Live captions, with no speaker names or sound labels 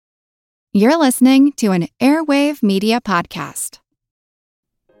You're listening to an Airwave Media Podcast.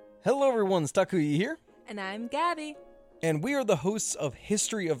 Hello everyone, Takuya here. And I'm Gabby. And we are the hosts of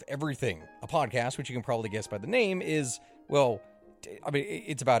History of Everything, a podcast which you can probably guess by the name is, well,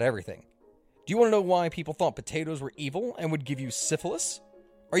 it's about everything. Do you want to know why people thought potatoes were evil and would give you syphilis?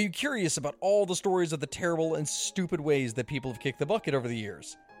 Are you curious about all the stories of the terrible and stupid ways that people have kicked the bucket over the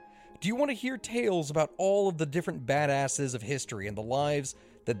years? Do you want to hear tales about all of the different badasses of history and the lives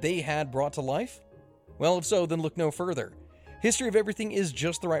that they had brought to life? Well, if so, then look no further. History of Everything is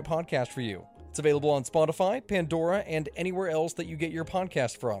just the right podcast for you. It's available on Spotify, Pandora, and anywhere else that you get your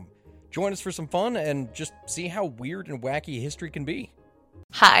podcast from. Join us for some fun and just see how weird and wacky history can be.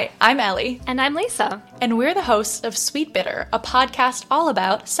 Hi, I'm Ellie. And I'm Lisa. And we're the hosts of Sweet Bitter, a podcast all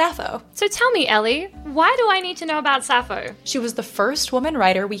about Sappho. So tell me, Ellie, why do I need to know about Sappho? She was the first woman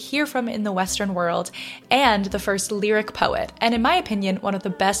writer we hear from in the Western world, and the first lyric poet, and in my opinion, one of the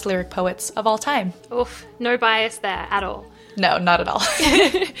best lyric poets of all time. Oof, no bias there at all. No, not at all.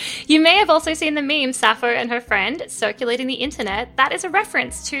 You may have also seen the meme Sappho and her friend circulating the internet. That is a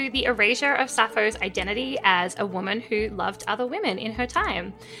reference to the erasure of Sappho's identity as a woman who loved other women in her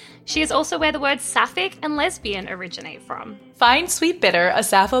time. She is also where the words sapphic and lesbian originate from. Find Sweet Bitter, a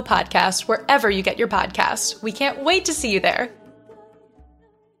Sappho podcast, wherever you get your podcasts. We can't wait to see you there.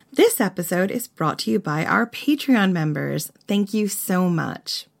 This episode is brought to you by our Patreon members. Thank you so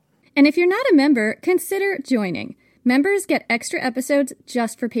much. And if you're not a member, consider joining. Members get extra episodes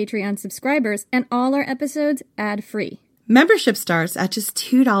just for Patreon subscribers, and all our episodes ad-free. Membership starts at just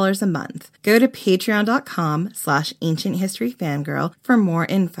 $2 a month. Go to patreon.com/ancienthistoryfangirl for more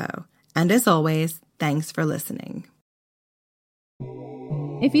info. And as always, thanks for listening.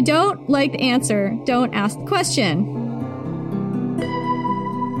 If you don't like the answer, don't ask the question.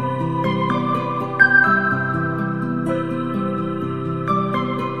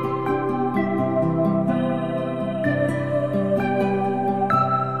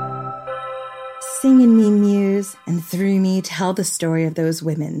 Sing in me, muse, and through me tell the story of those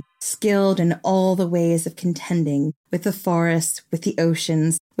women, skilled in all the ways of contending with the forests, with the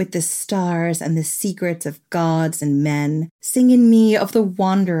oceans, with the stars and the secrets of gods and men. Sing in me of the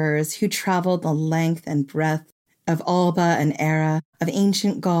wanderers who traveled the length and breadth of Alba and Era, of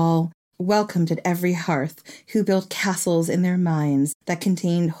ancient Gaul, welcomed at every hearth, who built castles in their minds that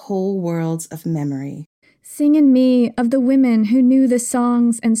contained whole worlds of memory. Sing in me of the women who knew the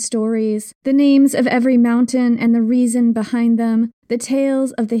songs and stories, the names of every mountain and the reason behind them, the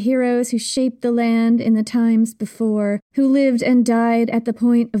tales of the heroes who shaped the land in the times before, who lived and died at the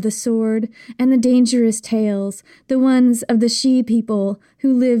point of the sword, and the dangerous tales, the ones of the she-people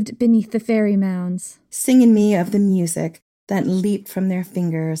who lived beneath the fairy mounds. Sing in me of the music that leaped from their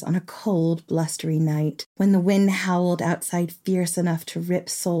fingers on a cold, blustery night, when the wind howled outside fierce enough to rip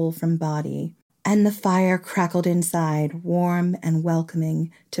soul from body, and the fire crackled inside, warm and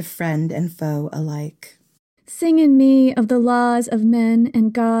welcoming to friend and foe alike. Sing in me of the laws of men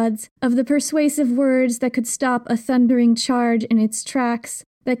and gods, of the persuasive words that could stop a thundering charge in its tracks,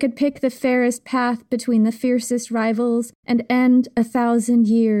 that could pick the fairest path between the fiercest rivals and end 1,000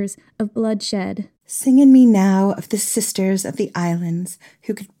 years of bloodshed. Sing in me now of the sisters of the islands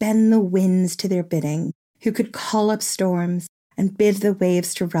who could bend the winds to their bidding, who could call up storms and bid the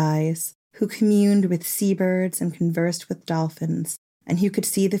waves to rise, who communed with seabirds and conversed with dolphins, and who could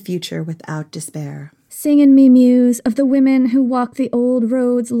see the future without despair. Sing in me, muse, of the women who walked the old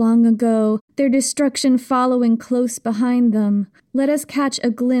roads long ago, their destruction following close behind them. Let us catch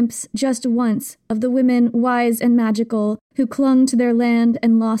a glimpse, just once, of the women wise and magical, who clung to their land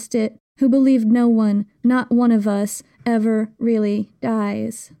and lost it, who believed no one, not one of us, ever really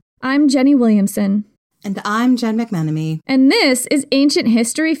dies. I'm Jenny Williamson. And I'm Jen McMenemy. And this is Ancient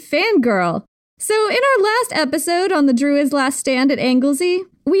History Fangirl. So in our last episode on the Druids' last stand at Anglesey,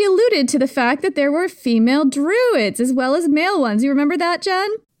 we alluded to the fact that there were female druids as well as male ones. You remember that, Jen?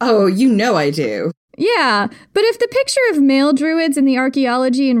 Oh, you know I do. Yeah, but if the picture of male druids in the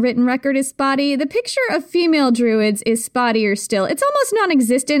archaeology and written record is spotty, the picture of female druids is spottier still. It's almost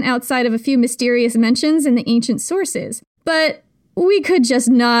non-existent outside of a few mysterious mentions in the ancient sources. But we could just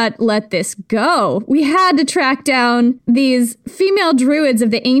not let this go. We had to track down these female druids of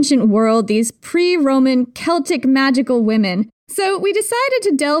the ancient world, these pre-Roman Celtic magical women. So we decided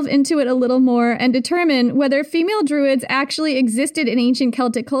to delve into it a little more and determine whether female druids actually existed in ancient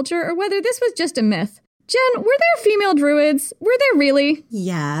Celtic culture or whether this was just a myth. Jen, were there female druids? Were there really?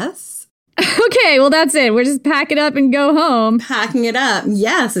 Yes. Okay, well that's it. We'll just pack it up and go home. Packing it up,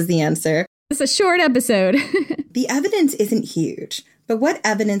 yes, is the answer. It's a short episode. The evidence isn't huge, but what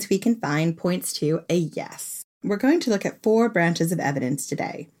evidence we can find points to a yes. We're going to look at 4 branches of evidence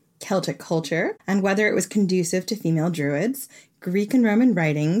today: Celtic culture, and whether it was conducive to female druids, Greek and Roman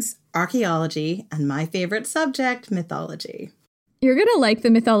writings, archaeology, and my favorite subject, mythology. You're going to like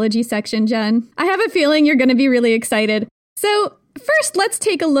the mythology section, Jen. I have a feeling you're going to be really excited. So first, let's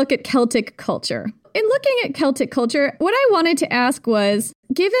take a look at Celtic culture. In looking at Celtic culture, what I wanted to ask was,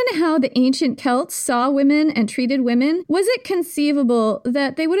 given how the ancient Celts saw women and treated women, was it conceivable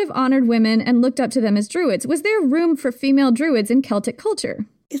that they would have honored women and looked up to them as druids? Was there room for female druids in Celtic culture?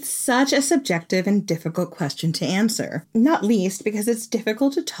 It's such a subjective and difficult question to answer, not least because it's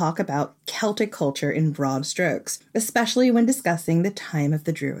difficult to talk about Celtic culture in broad strokes, especially when discussing the time of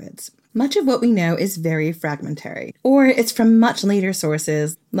the Druids. Much of what we know is very fragmentary, or it's from much later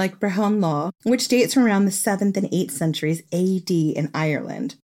sources like Brehon Law, which dates from around the 7th and 8th centuries AD in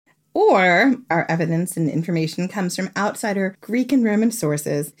Ireland. Or our evidence and information comes from outsider Greek and Roman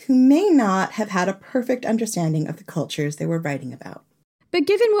sources who may not have had a perfect understanding of the cultures they were writing about. But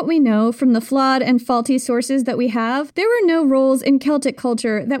given what we know from the flawed and faulty sources that we have, there were no roles in Celtic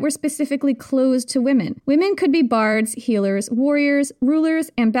culture that were specifically closed to women. Women could be bards, healers, warriors, rulers,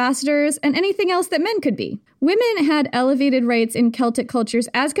 ambassadors, and anything else that men could be. Women had elevated rights in Celtic cultures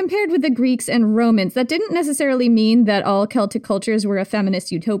as compared with the Greeks and Romans. That didn't necessarily mean that all Celtic cultures were a feminist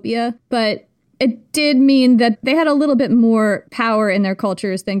utopia, but it did mean that they had a little bit more power in their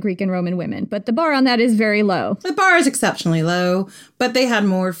cultures than Greek and Roman women. But the bar on that is very low. The bar is exceptionally low, but they had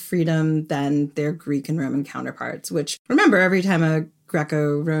more freedom than their Greek and Roman counterparts, which, remember, every time a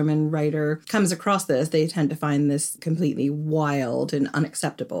Greco-Roman writer comes across this, they tend to find this completely wild and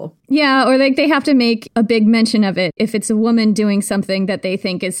unacceptable. Yeah, or like they have to make a big mention of it if it's a woman doing something that they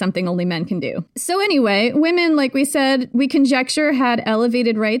think is something only men can do. So anyway, women, like we said, we conjecture had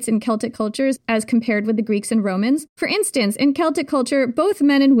elevated rights in Celtic cultures as compared with the Greeks and Romans. For instance, in Celtic culture, both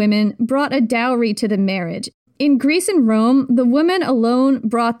men and women brought a dowry to the marriage. In Greece and Rome, the woman alone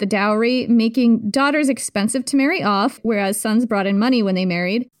brought the dowry, making daughters expensive to marry off, whereas sons brought in money when they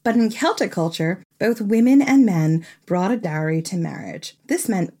married. But in Celtic culture, both women and men brought a dowry to marriage. This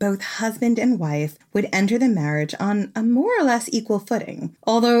meant both husband and wife would enter the marriage on a more or less equal footing,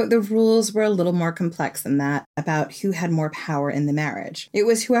 although the rules were a little more complex than that about who had more power in the marriage. It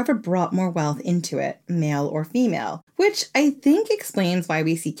was whoever brought more wealth into it, male or female, which I think explains why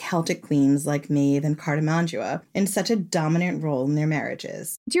we see Celtic queens like Maeve and Cartimandua in such a dominant role in their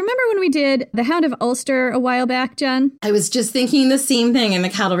marriages. Do you remember when we did The Hound of Ulster a while back, Jen? I was just thinking the same thing in the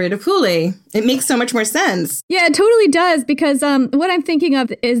Cattle Raid of Cooley. It makes so much more sense. Yeah, it totally does, because what I'm thinking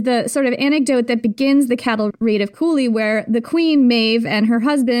of is the sort of anecdote that begins the Cattle Raid of Cooley, where the Queen Maeve and her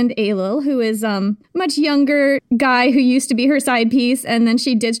husband Ailill, who is much younger guy who used to be her side piece, and then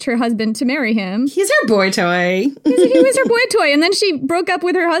she ditched her husband to marry him. He's her boy toy. He was her boy toy, and then she broke up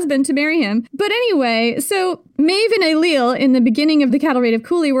with her husband to marry him. But anyway, so Maeve and Ailill, in the beginning of the Cattle Raid of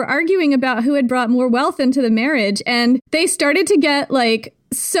Cooley, were arguing about who had brought more wealth into the marriage, and they started to get like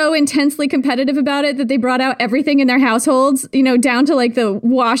so intensely competitive about it that they brought out everything in their households, you know, down to like the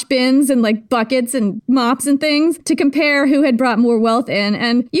wash bins and like buckets and mops and things to compare who had brought more wealth in.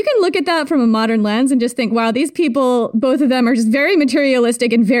 And you can look at that from a modern lens and just think, wow, these people, both of them are just very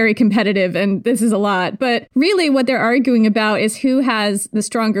materialistic and very competitive, and this is a lot. But really what they're arguing about is who has the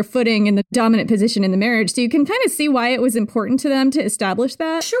stronger footing and the dominant position in the marriage. So you can kind of see why it was important to them to establish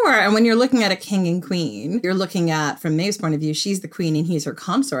that. Sure. And when you're looking at a king and queen, you're looking at, from Maeve's point of view, she's the queen and he's her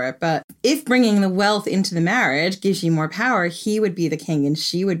consort. But if bringing the wealth into the marriage gives you more power, he would be the king and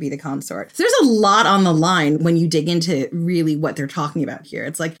she would be the consort. So there's a lot on the line when you dig into really what they're talking about here.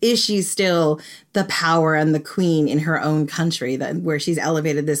 It's like, is she still the power and the queen in her own country, that where she's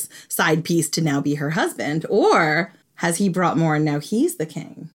elevated this side piece to now be her husband? Or has he brought more and now he's the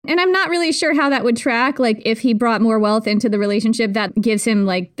king? And I'm not really sure how that would track. Like, if he brought more wealth into the relationship, that gives him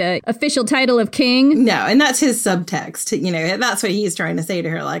like the official title of king. No, and that's his subtext. You know, that's what he's trying to say to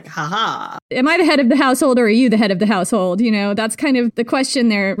her, like, haha. Am I the head of the household or are you the head of the household? You know, that's kind of the question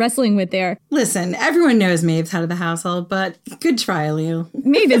they're wrestling with there. Listen, everyone knows Maeve's head of the household, but good try, Leo.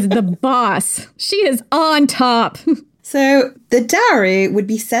 Maeve is the boss. She is on top. So the dowry would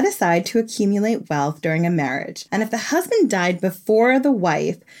be set aside to accumulate wealth during a marriage. And if the husband died before the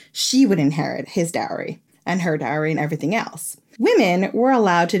wife, she would inherit his dowry and her dowry and everything else. Women were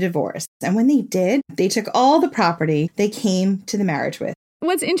allowed to divorce. And when they did, they took all the property they came to the marriage with.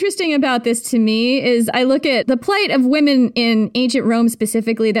 What's interesting about this to me is I look at the plight of women in ancient Rome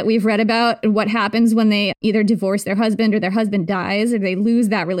specifically that we've read about, and what happens when they either divorce their husband or their husband dies or they lose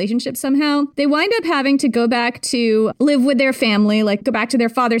that relationship somehow. They wind up having to go back to live with their family, like go back to their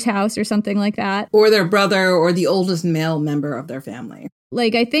father's house or something like that. Or their brother or the oldest male member of their family.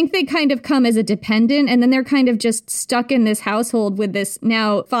 Like, I think they kind of come as a dependent, and then they're kind of just stuck in this household with this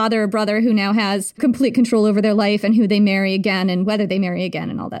now father or brother who now has complete control over their life and who they marry again and whether they marry again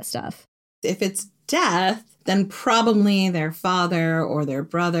and all that stuff. If it's death, then probably their father or their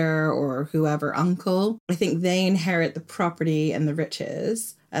brother or whoever, uncle. I think they inherit the property and the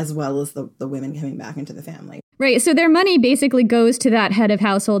riches, as well as the women coming back into the family. Right, so their money basically goes to that head of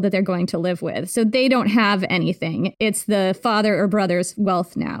household that they're going to live with. So they don't have anything. It's the father or brother's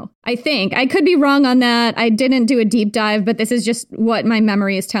wealth now. I think. I could be wrong on that. I didn't do a deep dive, but this is just what my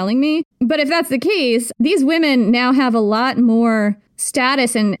memory is telling me. But if that's the case, these women now have a lot more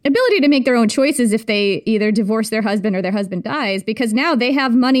status and ability to make their own choices if they either divorce their husband or their husband dies, because now they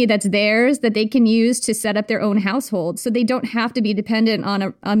have money that's theirs that they can use to set up their own household, so they don't have to be dependent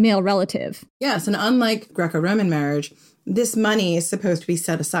on a male relative. Yes, and unlike Greco-Roman marriage, this money is supposed to be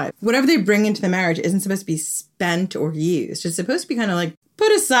set aside. Whatever they bring into the marriage isn't supposed to be spent or used. It's supposed to be kind of like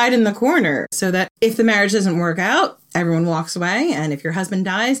put aside in the corner so that if the marriage doesn't work out, everyone walks away. And if your husband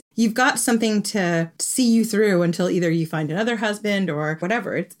dies, you've got something to see you through until either you find another husband or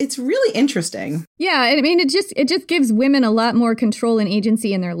whatever. It's really interesting. Yeah, I mean, it just gives women a lot more control and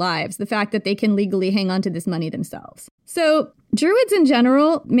agency in their lives, the fact that they can legally hang on to this money themselves. So Druids in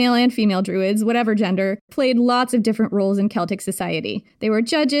general, male and female Druids, whatever gender, played lots of different roles in Celtic society. They were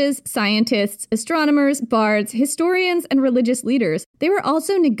judges, scientists, astronomers, bards, historians, and religious leaders. They were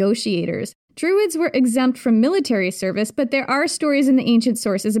also negotiators. Druids were exempt from military service, but there are stories in the ancient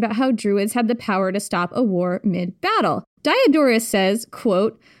sources about how Druids had the power to stop a war mid-battle. Diodorus says,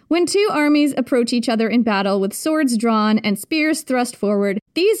 quote, "When two armies approach each other in battle with swords drawn and spears thrust forward,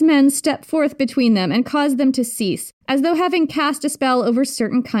 these men step forth between them and cause them to cease, as though having cast a spell over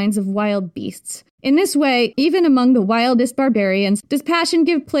certain kinds of wild beasts. In this way, even among the wildest barbarians, does passion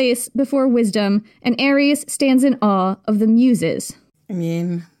give place before wisdom, and Ares stands in awe of the Muses." I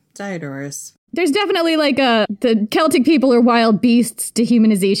mean, Diodorus. There's definitely like the Celtic people are wild beasts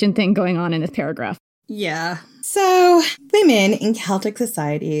dehumanization thing going on in this paragraph. Yeah. So, women in Celtic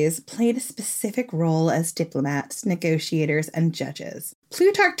societies played a specific role as diplomats, negotiators, and judges.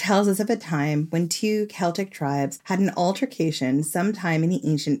 Plutarch tells us of a time when two Celtic tribes had an altercation sometime in the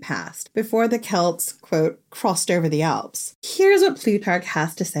ancient past, before the Celts, quote, crossed over the Alps. Here's what Plutarch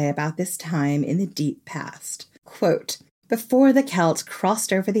has to say about this time in the deep past. Quote, "Before the Celts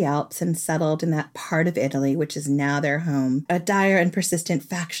crossed over the Alps and settled in that part of Italy which is now their home, a dire and persistent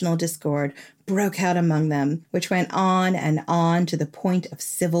factional discord broke out among them, which went on and on to the point of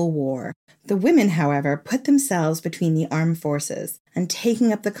civil war. The women, however, put themselves between the armed forces, and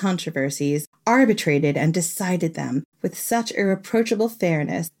taking up the controversies, arbitrated and decided them with such irreproachable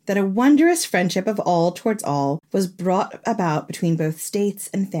fairness that a wondrous friendship of all towards all was brought about between both states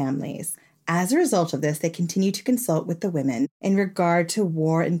and families. As a result of this, they continue to consult with the women in regard to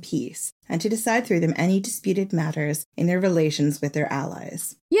war and peace, and to decide through them any disputed matters in their relations with their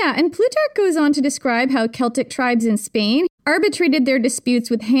allies." Yeah, and Plutarch goes on to describe how Celtic tribes in Spain arbitrated their disputes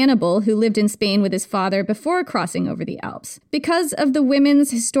with Hannibal, who lived in Spain with his father before crossing over the Alps, because of the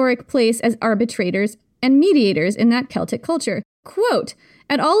women's historic place as arbitrators and mediators in that Celtic culture. Quote,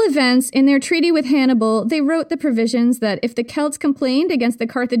 "At all events, in their treaty with Hannibal, they wrote the provisions that if the Celts complained against the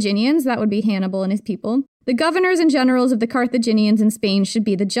Carthaginians, that would be Hannibal and his people, the governors and generals of the Carthaginians in Spain should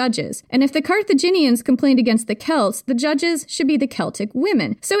be the judges. And if the Carthaginians complained against the Celts, the judges should be the Celtic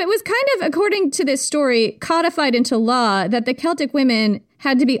women." So it was kind of, according to this story, codified into law that the Celtic women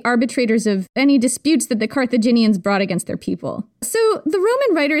had to be arbitrators of any disputes that the Carthaginians brought against their people. So the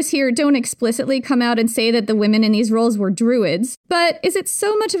Roman writers here don't explicitly come out and say that the women in these roles were Druids, but is it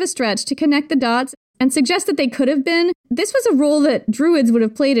so much of a stretch to connect the dots and suggest that they could have been? This was a role that Druids would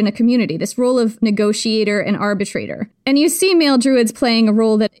have played in a community, this role of negotiator and arbitrator. And you see male Druids playing a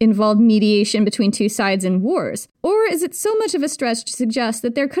role that involved mediation between two sides in wars. Or is it so much of a stretch to suggest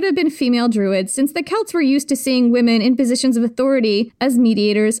that there could have been female Druids, since the Celts were used to seeing women in positions of authority as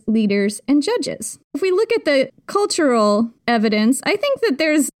mediators, leaders, and judges? If we look at the cultural evidence, I think that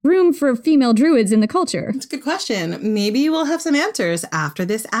there's room for female Druids in the culture. That's a good question. Maybe we'll have some answers after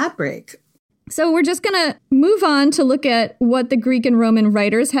this ad break. So we're just going to move on to look at what the Greek and Roman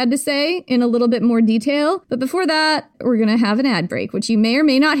writers had to say in a little bit more detail. But before that, we're going to have an ad break, which you may or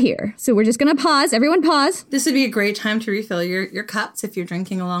may not hear. So we're just going to pause. Everyone pause. This would be a great time to refill your cups if you're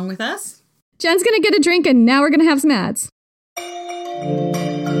drinking along with us. Jen's going to get a drink, and now we're going to have some ads.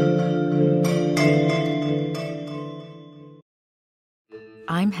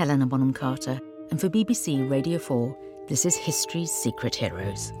 I'm Helena Bonham Carter, and for BBC Radio 4, this is History's Secret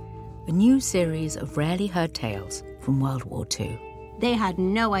Heroes, a new series of rarely heard tales from World War II. They had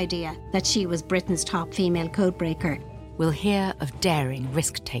no idea that she was Britain's top female codebreaker. we'll hear of daring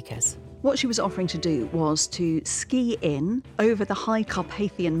risk-takers. What she was offering to do was to ski in over the high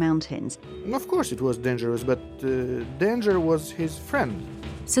Carpathian mountains. Of course it was dangerous, but danger was his friend.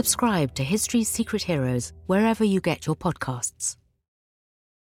 Subscribe to History's Secret Heroes wherever you get your podcasts.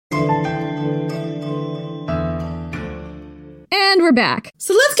 And we're back.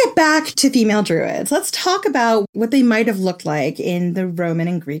 So let's get back to female druids. Let's talk about what they might have looked like in the Roman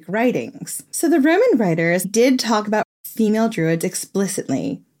and Greek writings. So the Roman writers did talk about female druids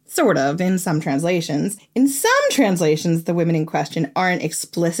explicitly, sort of, in some translations. In some translations, the women in question aren't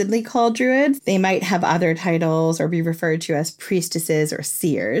explicitly called druids. They might have other titles or be referred to as priestesses or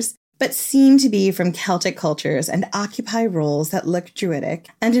seers, but seem to be from Celtic cultures and occupy roles that look druidic.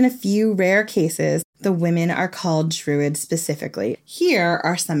 And in a few rare cases, the women are called druids specifically. Here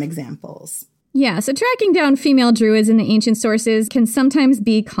are some examples. Yeah, so tracking down female druids in the ancient sources can sometimes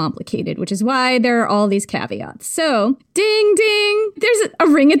be complicated, which is why there are all these caveats. So, ding, ding, there's a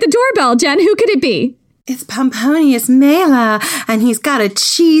ring at the doorbell, Jen. Who could it be? It's Pomponius Mela, and he's got a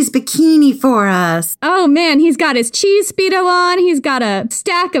cheese bikini for us. Oh man, he's got his cheese Speedo on, he's got a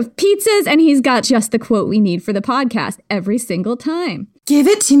stack of pizzas, and he's got just the quote we need for the podcast every single time. Give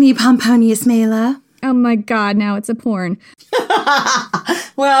it to me, Pomponius Mela. Oh my god, now it's a porn.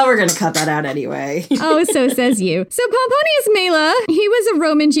 Well, we're going to cut that out anyway. Oh, so says you. So Pomponius Mela, he was a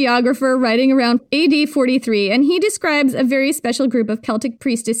Roman geographer writing around AD 43, and he describes a very special group of Celtic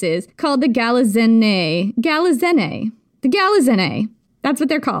priestesses called the Galazenae. The Galazenae. That's what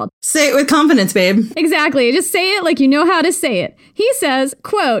they're called. Say it with confidence, babe. Exactly. Just say it like you know how to say it. He says,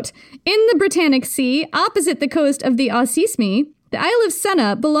 quote, "In the Britannic Sea, opposite the coast of the Ossismi, the Isle of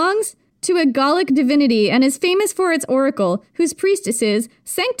Senna belongs to a Gallic divinity and is famous for its oracle, whose priestesses,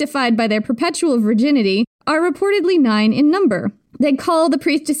 sanctified by their perpetual virginity, are reportedly 9 in number. They call the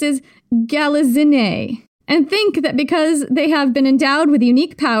priestesses Galazenae, and think that because they have been endowed with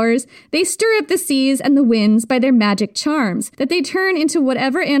unique powers, they stir up the seas and the winds by their magic charms, that they turn into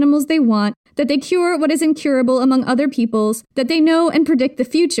whatever animals they want, that they cure what is incurable among other peoples, that they know and predict the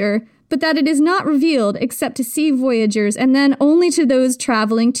future, but that it is not revealed except to sea voyagers and then only to those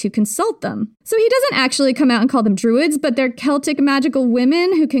traveling to consult them." So he doesn't actually come out and call them druids, but they're Celtic magical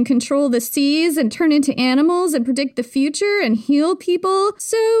women who can control the seas and turn into animals and predict the future and heal people.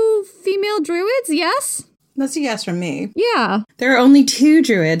 So female druids, yes? That's a yes from me. Yeah. There are only 2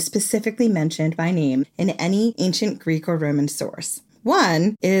 druids specifically mentioned by name in any ancient Greek or Roman source.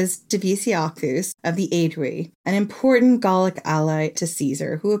 One is Diviciacus of the Aedui, an important Gallic ally to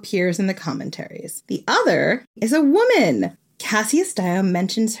Caesar who appears in the commentaries. The other is a woman. Cassius Dio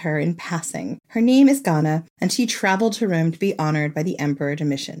mentions her in passing. Her name is Gana, and she traveled to Rome to be honored by the Emperor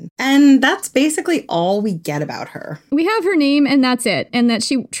Domitian. And that's basically all we get about her. We have her name, and that's it, and that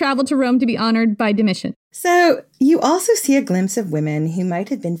she traveled to Rome to be honored by Domitian. So, you also see a glimpse of women who might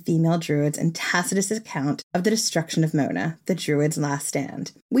have been female druids in Tacitus' account of the destruction of Mona, the druids' last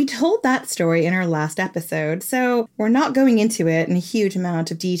stand. We told that story in our last episode, so we're not going into it in a huge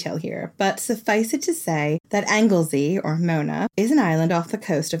amount of detail here, but suffice it to say that Anglesey, or Mona, is an island off the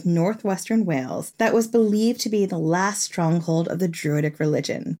coast of northwestern Wales that was believed to be the last stronghold of the Druidic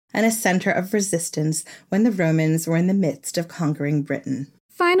religion, and a center of resistance when the Romans were in the midst of conquering Britain.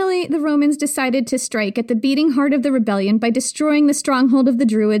 Finally, the Romans decided to strike at the beating heart of the rebellion by destroying the stronghold of the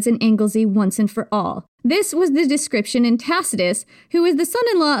Druids in Anglesey once and for all. This was the description in Tacitus, who was the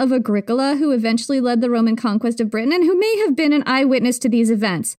son-in-law of Agricola, who eventually led the Roman conquest of Britain and who may have been an eyewitness to these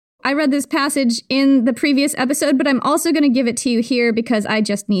events. I read this passage in the previous episode, but I'm also going to give it to you here because I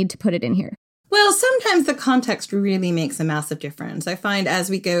just need to put it in here. Well, sometimes the context really makes a massive difference. I find as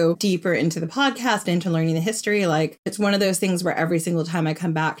we go deeper into the podcast, into learning the history, like it's one of those things where every single time I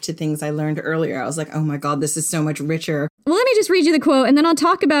come back to things I learned earlier, I was like, oh my God, this is so much richer. Well, let me just read you the quote and then I'll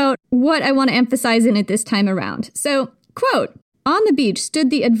talk about what I want to emphasize in it this time around. So, quote, "On the beach stood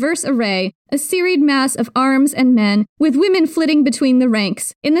the adverse array, a serried mass of arms and men, with women flitting between the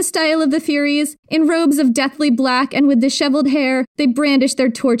ranks. In the style of the Furies, in robes of deathly black and with disheveled hair, they brandished their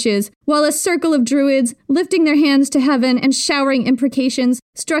torches, while a circle of druids, lifting their hands to heaven and showering imprecations,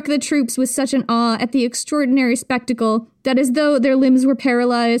 struck the troops with such an awe at the extraordinary spectacle that as though their limbs were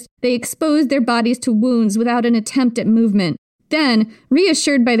paralyzed, they exposed their bodies to wounds without an attempt at movement. Then,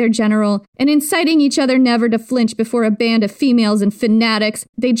 reassured by their general, and inciting each other never to flinch before a band of females and fanatics,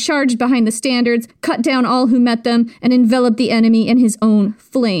 they charged behind the standards, cut down all who met them, and enveloped the enemy in his own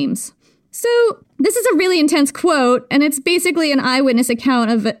flames." So, this is a really intense quote, and it's basically an eyewitness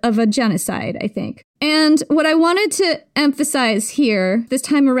account of a genocide, I think. And what I wanted to emphasize here, this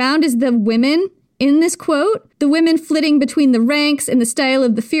time around, is the women in this quote. The women flitting between the ranks in the style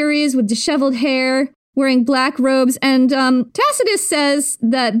of the Furies with disheveled hair. wearing black robes, and Tacitus says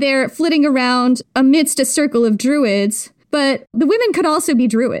that they're flitting around amidst a circle of druids, but the women could also be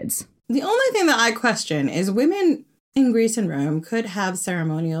druids. The only thing that I question is women in Greece and Rome could have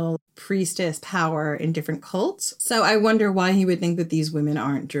ceremonial priestess power in different cults. So I wonder why he would think that these women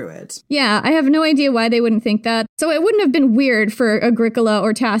aren't druids. Yeah, I have no idea why they wouldn't think that. So it wouldn't have been weird for Agricola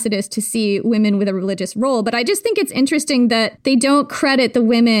or Tacitus to see women with a religious role. But I just think it's interesting that they don't credit the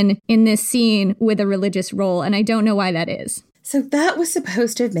women in this scene with a religious role. And I don't know why that is. So that was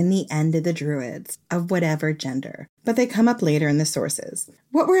supposed to have been the end of the druids, of whatever gender, but they come up later in the sources.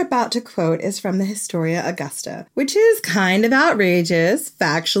 What we're about to quote is from the Historia Augusta, which is kind of outrageous,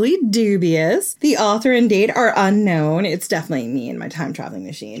 factually dubious. The author and date are unknown. It's definitely me and my time-traveling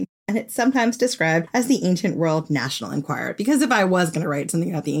machine. And it's sometimes described as the Ancient World National Enquirer, because if I was going to write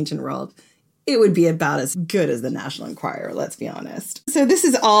something about the ancient world, it would be about as good as the National Enquirer, let's be honest. So this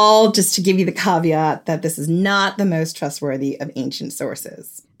is all just to give you the caveat that this is not the most trustworthy of ancient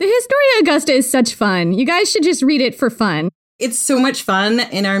sources. The Historia Augusta is such fun. You guys should just read it for fun. It's so much fun.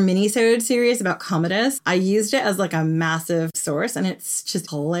 In our mini-sode series about Commodus, I used it as like a massive source, and it's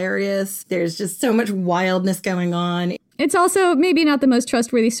just hilarious. There's just so much wildness going on. It's also maybe not the most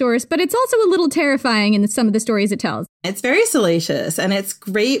trustworthy source, but it's also a little terrifying in some of the stories it tells. It's very salacious, and it's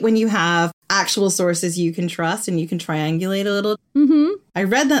great when you have actual sources you can trust and you can triangulate a little. Mm-hmm. I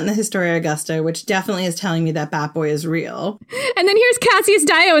read that in the Historia Augusta, which definitely is telling me that Bat Boy is real. And then here's Cassius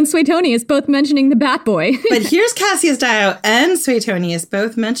Dio and Suetonius both mentioning the Bat Boy. But here's Cassius Dio and Suetonius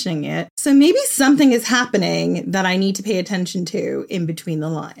both mentioning it. So maybe something is happening that I need to pay attention to in between the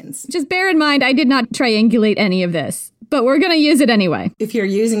lines. Just bear in mind, I did not triangulate any of this, but we're going to use it anyway. If you're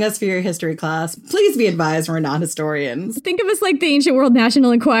using us for your history class, please be advised we're not historians. Think of us like the Ancient World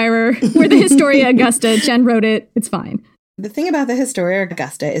National Enquirer. We're the Historia Augusta. Jen wrote it. It's fine. The thing about the Historia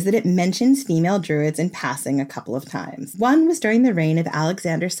Augusta is that it mentions female druids in passing a couple of times. One was during the reign of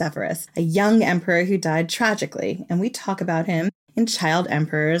Alexander Severus, a young emperor who died tragically, and we talk about him in Child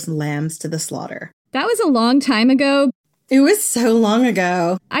Emperor's Lambs to the Slaughter. That was a long time ago. It was so long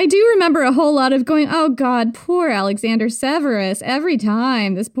ago. I do remember a whole lot of going, oh God, poor Alexander Severus, every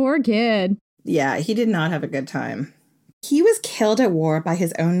time, this poor kid. Yeah, he did not have a good time. He was killed at war by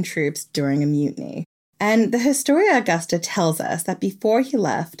his own troops during a mutiny. And the Historia Augusta tells us that before he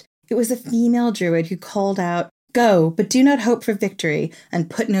left, it was a female druid who called out, "Go, but do not hope for victory, and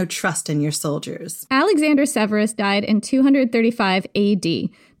put no trust in your soldiers." Alexander Severus died in 235 AD,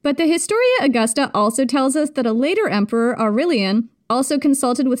 but the Historia Augusta also tells us that a later emperor, Aurelian, also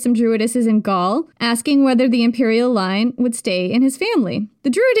consulted with some druidesses in Gaul, asking whether the imperial line would stay in his family. The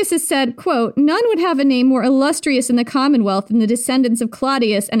druidesses said, quote, "None would have a name more illustrious in the Commonwealth than the descendants of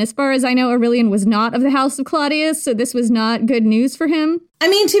Claudius, and as far as I know, Aurelian was not of the house of Claudius, so this was not good news for him." I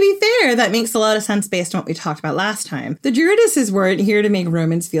mean, to be fair, that makes a lot of sense based on what we talked about last time. The druidesses weren't here to make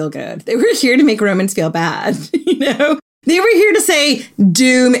Romans feel good. They were here to make Romans feel bad, you know? They were here to say,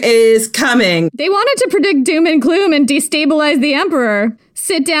 doom is coming. They wanted to predict doom and gloom and destabilize the emperor.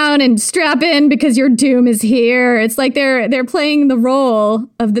 Sit down and strap in because your doom is here. It's like they're playing the role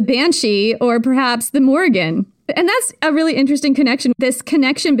of the Banshee or perhaps the Morgan. And that's a really interesting connection, this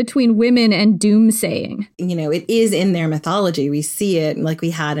connection between women and doomsaying. You know, it is in their mythology. We see it like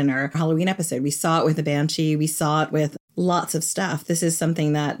we had in our Halloween episode. We saw it with the Banshee. We saw it with lots of stuff. This is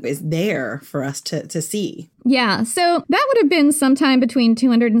something that is there for us to see. Yeah, so that would have been sometime between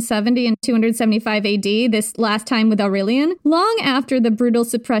 270 and 275 AD, this last time with Aurelian, long after the brutal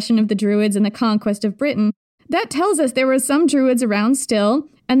suppression of the Druids and the conquest of Britain. That tells us there were some Druids around still,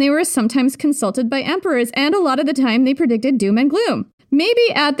 and they were sometimes consulted by emperors, and a lot of the time they predicted doom and gloom.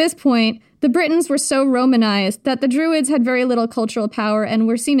 Maybe at this point, the Britons were so Romanized that the Druids had very little cultural power and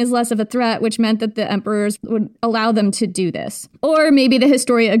were seen as less of a threat, which meant that the emperors would allow them to do this. Or maybe the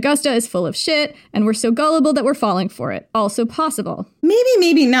Historia Augusta is full of shit and we're so gullible that we're falling for it. Also possible. Maybe,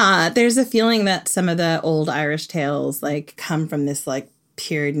 maybe not. There's a feeling that some of the old Irish tales come from this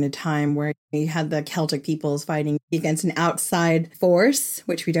period in a time where you had the Celtic peoples fighting against an outside force,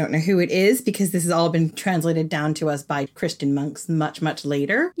 which we don't know who it is because this has all been translated down to us by Christian monks much, much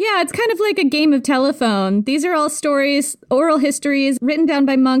later. Yeah, it's kind of like a game of telephone. These are all stories, oral histories written down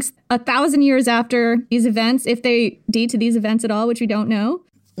by monks 1,000 years after these events, if they date to these events at all, which we don't know.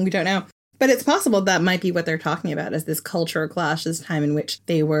 We don't know. But it's possible that might be what they're talking about, is this cultural clash, this time in which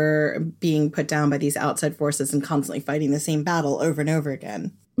they were being put down by these outside forces and constantly fighting the same battle over and over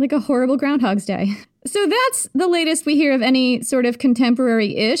again. Like a horrible Groundhog's Day. So that's the latest we hear of any sort of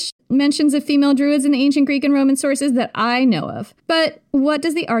contemporary-ish mentions of female druids in the ancient Greek and Roman sources that I know of. But what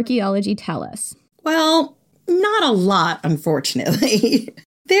does the archaeology tell us? Well, not a lot, unfortunately.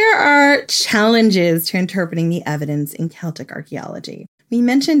 There are challenges to interpreting the evidence in Celtic archaeology. We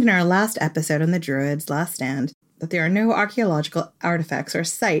mentioned in our last episode on the Druids' last stand that there are no archaeological artifacts or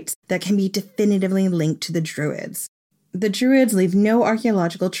sites that can be definitively linked to the Druids. The Druids leave no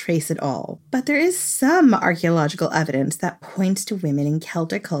archaeological trace at all, but there is some archaeological evidence that points to women in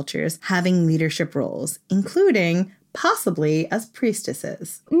Celtic cultures having leadership roles, including possibly as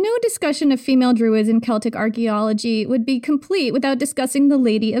priestesses. No discussion of female druids in Celtic archaeology would be complete without discussing the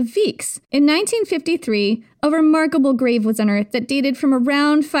Lady of Vix. In 1953, a remarkable grave was unearthed that dated from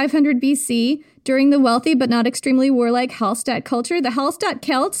around 500 BC. During the wealthy but not extremely warlike Hallstatt culture, the Hallstatt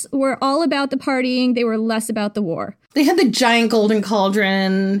Celts were all about the partying, they were less about the war. They had the giant golden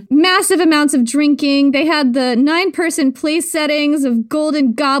cauldron. Massive amounts of drinking. They had the 9-person place settings of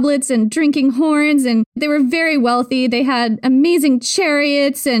golden goblets and drinking horns, and they were very wealthy. They had amazing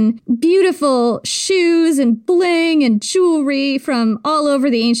chariots and beautiful shoes and bling and jewelry from all over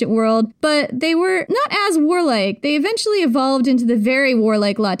the ancient world, but they were not as warlike. They eventually evolved into the very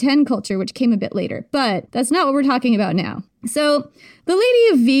warlike La Tène culture, which came a bit later, but that's not what we're talking about now. So the Lady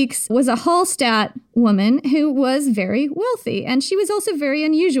of Vix was a Hallstatt woman who was very wealthy, and she was also very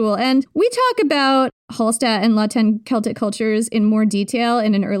unusual. And we talk about Hallstatt and La Tène Celtic cultures in more detail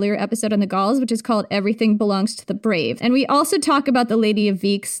in an earlier episode on the Gauls, which is called Everything Belongs to the Brave. And we also talk about the Lady of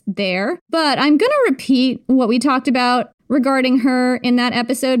Vix there, but I'm going to repeat what we talked about regarding her in that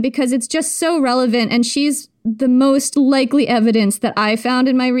episode because it's just so relevant, and she's the most likely evidence that I found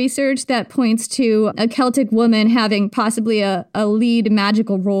in my research that points to a Celtic woman having possibly a lead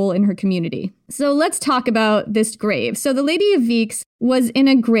magical role in her community. So let's talk about this grave. So the Lady of Vix was in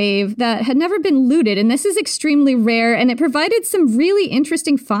a grave that had never been looted, and this is extremely rare, and it provided some really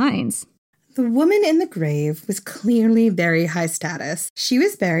interesting finds. The woman in the grave was clearly very high status. She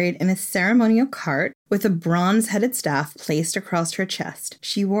was buried in a ceremonial cart with a bronze-headed staff placed across her chest.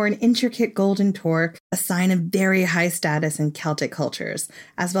 She wore an intricate golden torque, a sign of very high status in Celtic cultures,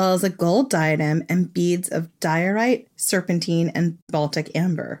 as well as a gold diadem and beads of diorite, serpentine, and Baltic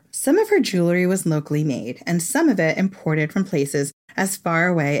amber. Some of her jewelry was locally made, and some of it imported from places as far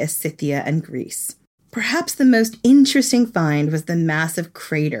away as Scythia and Greece. Perhaps the most interesting find was the massive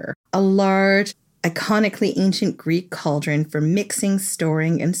crater, a large, iconically ancient Greek cauldron for mixing,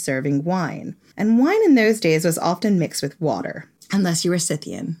 storing, and serving wine. And wine in those days was often mixed with water, unless you were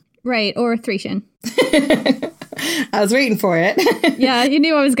Scythian. Right, or Thracian. I was waiting for it. Yeah, you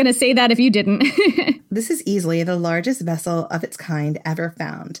knew I was going to say that if you didn't. This is easily the largest vessel of its kind ever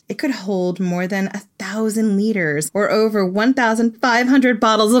found. It could hold more than 1,000 liters or over 1,500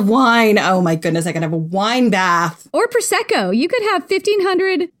 bottles of wine. Oh my goodness, I could have a wine bath. Or Prosecco. You could have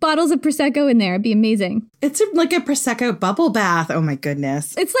 1,500 bottles of Prosecco in there. It'd be amazing. It's like a Prosecco bubble bath. Oh my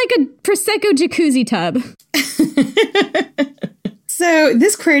goodness. It's like a Prosecco jacuzzi tub. So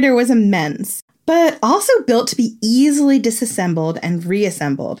this crater was immense, but also built to be easily disassembled and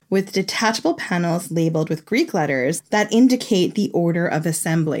reassembled with detachable panels labeled with Greek letters that indicate the order of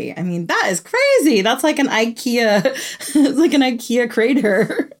assembly. I mean, that is crazy. That's like an IKEA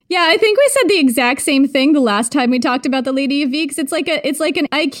crater. Yeah, I think we said the exact same thing the last time we talked about the Lady of Vix. It's like an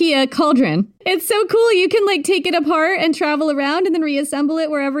IKEA cauldron. It's so cool. You can take it apart and travel around and then reassemble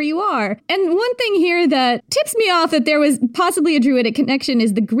it wherever you are. And one thing here that tips me off that there was possibly a Druidic connection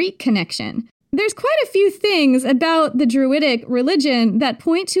is the Greek connection. There's quite a few things about the Druidic religion that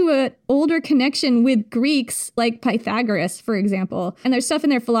point to an older connection with Greeks, like Pythagoras, for example. And there's stuff in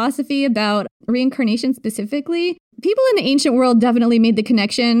their philosophy about reincarnation specifically. People in the ancient world definitely made the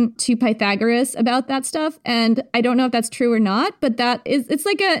connection to Pythagoras about that stuff. And I don't know if that's true or not, but it's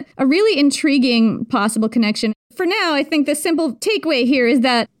like a really intriguing possible connection. For now, I think the simple takeaway here is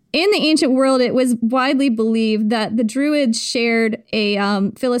that in the ancient world, it was widely believed that the Druids shared a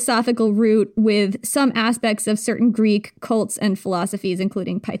philosophical root with some aspects of certain Greek cults and philosophies,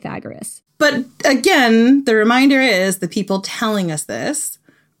 including Pythagoras. But again, the reminder is the people telling us this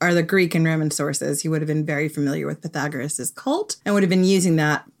are the Greek and Roman sources. You would have been very familiar with Pythagoras' cult and would have been using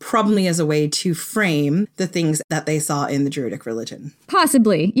that probably as a way to frame the things that they saw in the Druidic religion.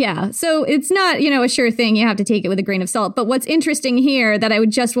 Possibly, yeah. So it's not, a sure thing. You have to take it with a grain of salt. But what's interesting here that I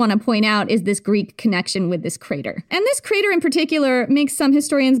would just want to point out is this Greek connection with this crater. And this crater in particular makes some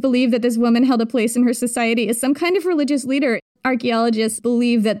historians believe that this woman held a place in her society as some kind of religious leader. Archaeologists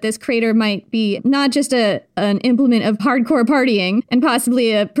believe that this crater might be not just an implement of hardcore partying and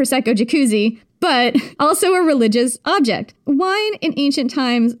possibly a Prosecco jacuzzi, but also a religious object. Wine in ancient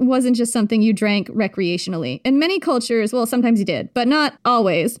times wasn't just something you drank recreationally. In many cultures, well, sometimes you did, but not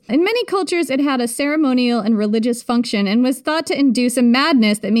always. In many cultures, it had a ceremonial and religious function and was thought to induce a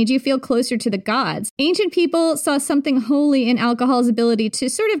madness that made you feel closer to the gods. Ancient people saw something holy in alcohol's ability to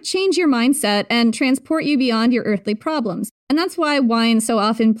sort of change your mindset and transport you beyond your earthly problems. And that's why wine so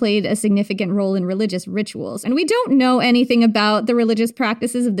often played a significant role in religious rituals. And we don't know anything about the religious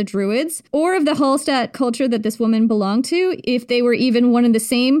practices of the Druids or of the Hallstatt culture that this woman belonged to, if they were even one and the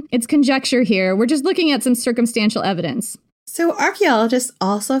same. It's conjecture here. We're just looking at some circumstantial evidence. So archaeologists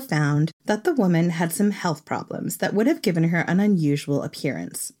also found that the woman had some health problems that would have given her an unusual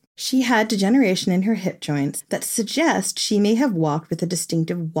appearance. She had degeneration in her hip joints that suggest she may have walked with a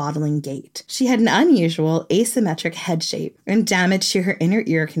distinctive waddling gait. She had an unusual asymmetric head shape and damage to her inner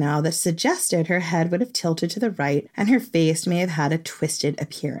ear canal that suggested her head would have tilted to the right and her face may have had a twisted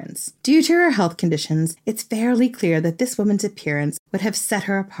appearance. Due to her health conditions, it's fairly clear that this woman's appearance would have set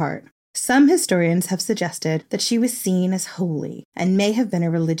her apart. Some historians have suggested that she was seen as holy and may have been a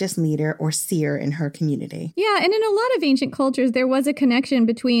religious leader or seer in her community. Yeah, and in a lot of ancient cultures, there was a connection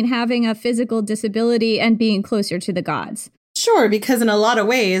between having a physical disability and being closer to the gods. Sure, because in a lot of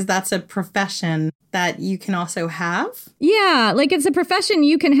ways, that's a profession that you can also have. Yeah, like it's a profession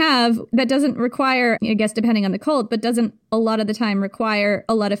you can have that doesn't require, I guess depending on the cult, but doesn't a lot of the time require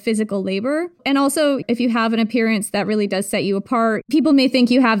a lot of physical labor. And also, if you have an appearance that really does set you apart, people may think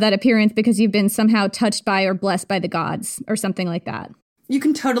you have that appearance because you've been somehow touched by or blessed by the gods or something like that. You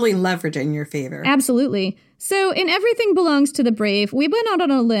can totally leverage it in your favor. Absolutely. So in Everything Belongs to the Brave, we went out on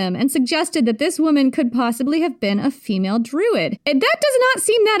a limb and suggested that this woman could possibly have been a female druid. And that does not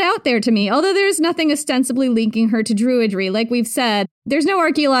seem that out there to me, although there's nothing ostensibly linking her to druidry. Like we've said, there's no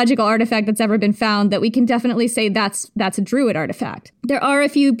archaeological artifact that's ever been found that we can definitely say that's a druid artifact. There are a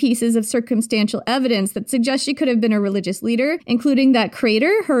few pieces of circumstantial evidence that suggest she could have been a religious leader, including that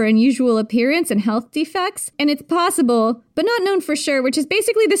crater, her unusual appearance and health defects. And it's possible, but not known for sure, which is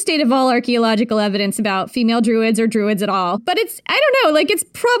basically the state of all archaeological evidence about female druids or druids at all. But it's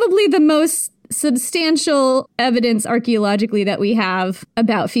probably the most substantial evidence archaeologically that we have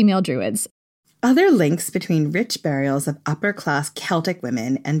about female druids. Other links between rich burials of upper-class Celtic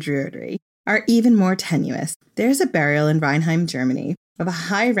women and druidry are even more tenuous. There's a burial in Rheinheim, Germany, of a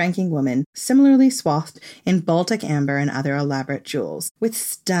high-ranking woman similarly swathed in Baltic amber and other elaborate jewels, with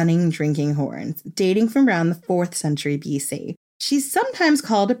stunning drinking horns, dating from around the 4th century BC. She's sometimes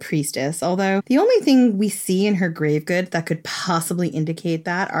called a priestess, although the only thing we see in her grave goods that could possibly indicate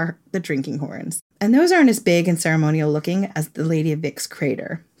that are the drinking horns. And those aren't as big and ceremonial looking as the Lady of Vick's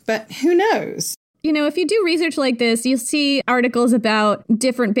crater. But who knows? You know, if you do research like this, you'll see articles about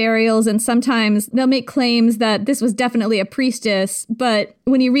different burials, and sometimes they'll make claims that this was definitely a priestess. But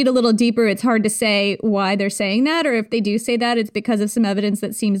when you read a little deeper, it's hard to say why they're saying that, or if they do say that, it's because of some evidence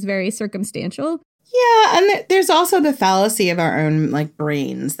that seems very circumstantial. Yeah, and there's also the fallacy of our own,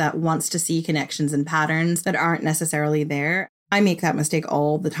 brains that wants to see connections and patterns that aren't necessarily there. I make that mistake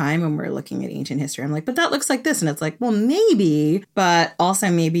all the time when we're looking at ancient history. I'm like, but that looks like this. And it's like, well, maybe, but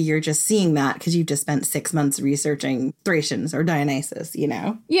also maybe you're just seeing that because you've just spent 6 months researching Thracians or Dionysus, you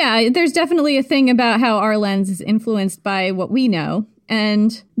know? Yeah, there's definitely a thing about how our lens is influenced by what we know.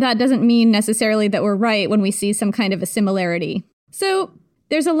 And that doesn't mean necessarily that we're right when we see some kind of a similarity. So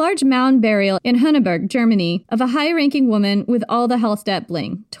there's a large mound burial in Hunneberg, Germany, of a high-ranking woman with all the Hallstatt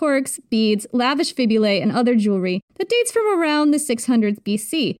bling, torques, beads, lavish fibulae, and other jewelry that dates from around the 600s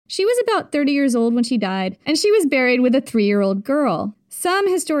BC. She was about 30 years old when she died, and she was buried with a 3-year-old girl. Some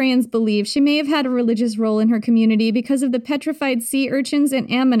historians believe she may have had a religious role in her community because of the petrified sea urchins and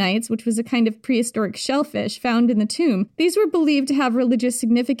ammonites, which was a kind of prehistoric shellfish found in the tomb. These were believed to have religious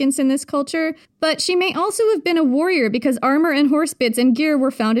significance in this culture, but she may also have been a warrior because armor and horse bits and gear were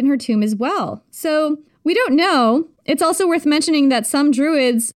found in her tomb as well. So we don't know. It's also worth mentioning that some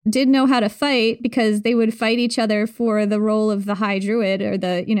druids did know how to fight because they would fight each other for the role of the high druid or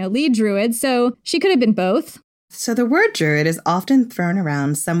the, lead druid. So she could have been both. So the word druid is often thrown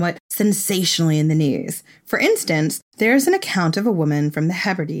around somewhat sensationally in the news. For instance, there's an account of a woman from the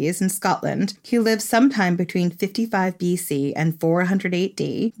Hebrides in Scotland who lived sometime between 55 BC and 400 AD.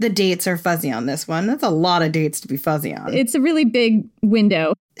 The dates are fuzzy on this one. That's a lot of dates to be fuzzy on. It's a really big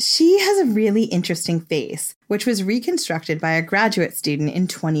window. She has a really interesting face, which was reconstructed by a graduate student in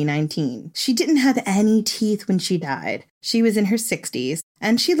 2019. She didn't have any teeth when she died. She was in her 60s,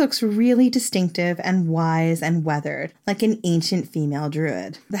 and she looks really distinctive and wise and weathered, like an ancient female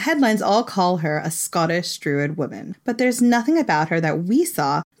druid. The headlines all call her a Scottish druid woman, but there's nothing about her that we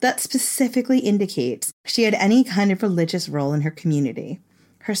saw that specifically indicates she had any kind of religious role in her community.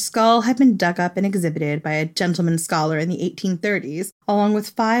 Her skull had been dug up and exhibited by a gentleman scholar in the 1830s, along with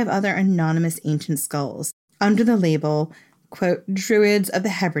 5 other anonymous ancient skulls, under the label, quote, Druids of the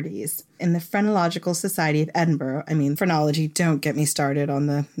Hebrides, in the Phrenological Society of Edinburgh. I mean, phrenology, don't get me started on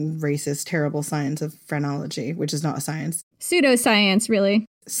the racist, terrible science of phrenology, which is not a science. Pseudoscience, really.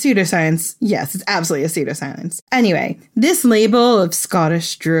 Pseudoscience. Yes, it's absolutely a pseudoscience. Anyway, this label of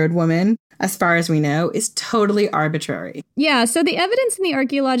Scottish Druid woman, as far as we know, is totally arbitrary. Yeah, so the evidence in the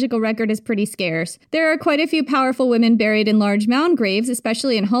archaeological record is pretty scarce. There are quite a few powerful women buried in large mound graves,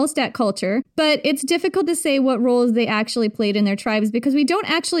 especially in Hallstatt culture, but it's difficult to say what roles they actually played in their tribes because we don't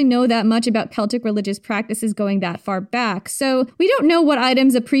actually know that much about Celtic religious practices going that far back, so we don't know what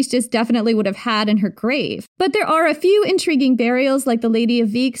items a priestess definitely would have had in her grave. But there are a few intriguing burials, like the Lady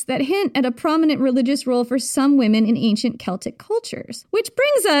of Weeks, that hint at a prominent religious role for some women in ancient Celtic cultures. Which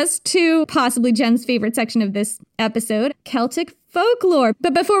brings us to possibly Jen's favorite section of this episode, Celtic folklore.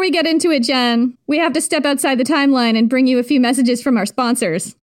 But before we get into it, Jen, we have to step outside the timeline and bring you a few messages from our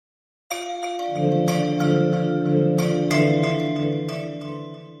sponsors.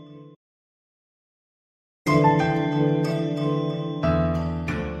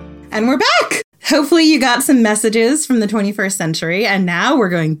 And we're back! Hopefully you got some messages from the 21st century, and now we're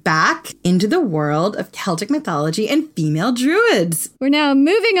going back into the world of Celtic mythology and female druids. We're now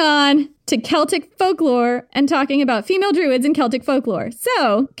moving on to Celtic folklore and talking about female druids in Celtic folklore.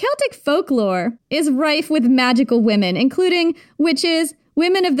 So, Celtic folklore is rife with magical women, including witches,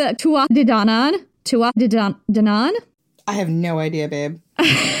 women of the Tuatha De Danann. Tuatha De Danann? I have no idea, babe.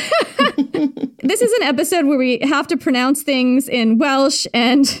 This is an episode where we have to pronounce things in Welsh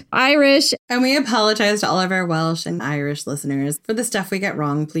and Irish. And we apologize to all of our Welsh and Irish listeners for the stuff we get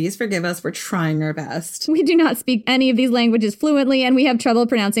wrong. Please forgive us. We're trying our best. We do not speak any of these languages fluently, and we have trouble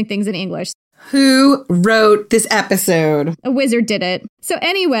pronouncing things in English. Who wrote this episode? A wizard did it. So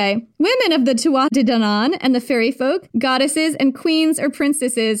anyway, women of the Tuatha De Danann and the fairy folk, goddesses and queens or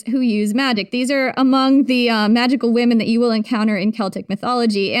princesses who use magic. These are among the magical women that you will encounter in Celtic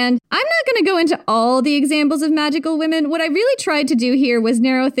mythology. And I'm not going to go into all the examples of magical women. What I really tried to do here was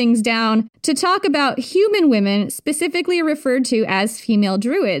narrow things down to talk about human women, specifically referred to as female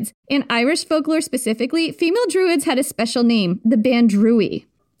druids. In Irish folklore specifically, female druids had a special name, the Bandrui.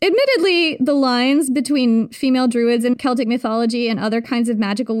 Admittedly, the lines between female druids and Celtic mythology and other kinds of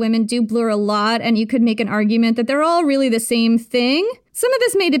magical women do blur a lot, and you could make an argument that they're all really the same thing. Some of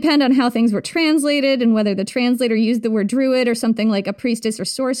this may depend on how things were translated and whether the translator used the word druid or something like a priestess or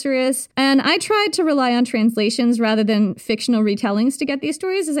sorceress. And I tried to rely on translations rather than fictional retellings to get these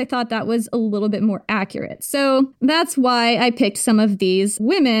stories, as I thought that was a little bit more accurate. So that's why I picked some of these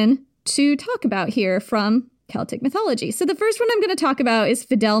women to talk about here from Celtic mythology. So the first one I'm going to talk about is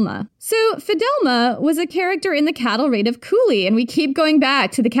Fidelma. So Fidelma was a character in the Cattle Raid of Cooley, and we keep going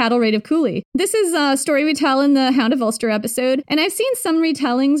back to the Cattle Raid of Cooley. This is a story we tell in the Hound of Ulster episode, and I've seen some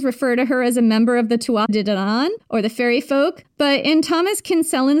retellings refer to her as a member of the Tuatha De Danann, or the fairy folk, but in Thomas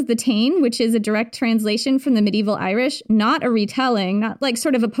Kinsellan's The Táin, which is a direct translation from the medieval Irish, not a retelling, not like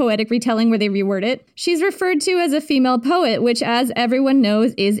sort of a poetic retelling where they reword it, she's referred to as a female poet, which, as everyone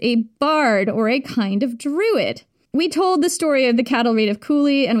knows, is a bard, or a kind of druid. We told the story of the Cattle Raid of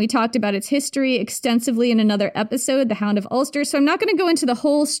Cooley, and we talked about its history extensively in another episode, The Hound of Ulster, so I'm not going to go into the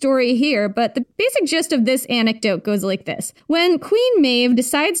whole story here, but the basic gist of this anecdote goes like this. When Queen Maeve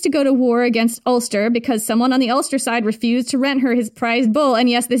decides to go to war against Ulster because someone on the Ulster side refused to rent her his prized bull, and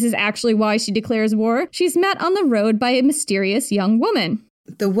yes, this is actually why she declares war, she's met on the road by a mysterious young woman.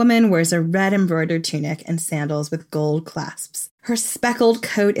 The woman wears a red embroidered tunic and sandals with gold clasps. Her speckled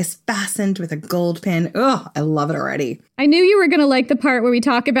coat is fastened with a gold pin. Oh, I love it already. I knew you were going to like the part where we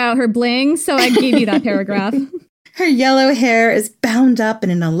talk about her bling, so I gave you that paragraph. Her yellow hair is bound up in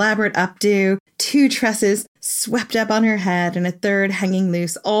an elaborate updo, 2 tresses swept up on her head and a third hanging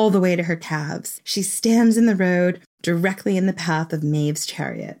loose all the way to her calves. She stands in the road, directly in the path of Maeve's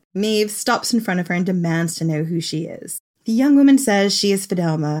chariot. Maeve stops in front of her and demands to know who she is. The young woman says she is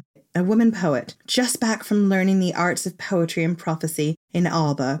Fidelma, a woman poet, just back from learning the arts of poetry and prophecy in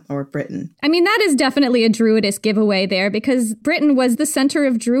Alba, or Britain. I mean, that is definitely a druidess giveaway there, because Britain was the center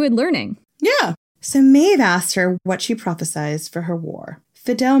of druid learning. Yeah. So Maeve asked her what she prophesies for her war.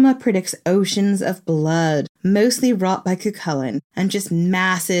 Fidelma predicts oceans of blood, mostly wrought by Cuchulainn, and just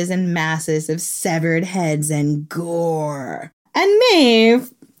masses and masses of severed heads and gore. And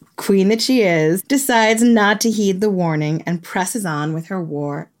Maeve, queen that she is, decides not to heed the warning and presses on with her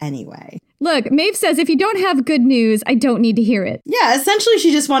war anyway. Look, Maeve says, if you don't have good news, I don't need to hear it. Yeah, essentially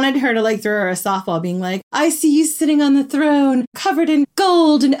she just wanted her to throw her a softball, being like, I see you sitting on the throne, covered in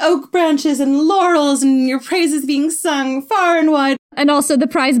gold and oak branches and laurels, and your praises being sung far and wide. And also the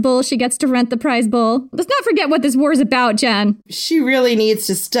prize bull. She gets to rent the prize bull. Let's not forget what this war is about, Jen. She really needs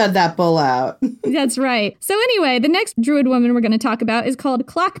to stud that bull out. That's right. So anyway, the next druid woman we're going to talk about is called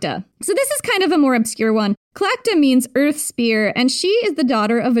Clachta. So this is kind of a more obscure one. Clachta means earth spear, and she is the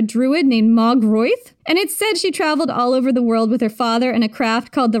daughter of a druid named Mag Roith. And it's said she traveled all over the world with her father in a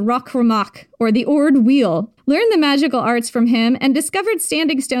craft called the Rochramach, or the Oared Wheel, learned the magical arts from him, and discovered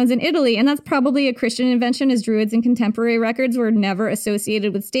standing stones in Italy. And that's probably a Christian invention, as druids in contemporary records were never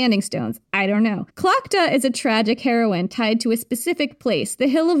associated with standing stones. I don't know. Clachta is a tragic heroine tied to a specific place, the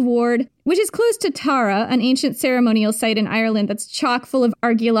Hill of Ward, which is close to Tara, an ancient ceremonial site in Ireland that's chock full of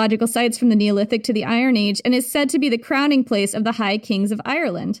archaeological sites from the Neolithic to the Iron Age, and is said to be the crowning place of the High Kings of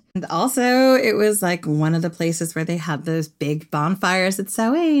Ireland. And also, it was like one of the places where they had those big bonfires at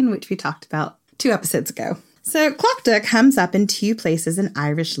Samhain, which we talked about 2 episodes ago. So Clachta comes up in 2 places in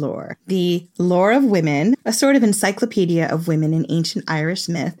Irish lore. The Lore of Women, a sort of encyclopedia of women in ancient Irish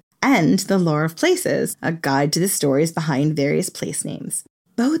myth, and the Lore of Places, a guide to the stories behind various place names.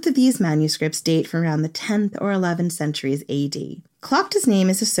 Both of these manuscripts date from around the 10th or 11th centuries AD. Clachta's name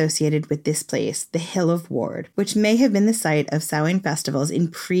is associated with this place, the Hill of Ward, which may have been the site of Samhain festivals in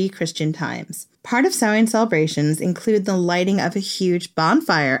pre-Christian times. Part of Samhain celebrations include the lighting of a huge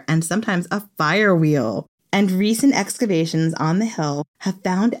bonfire and sometimes a fire wheel. And recent excavations on the hill have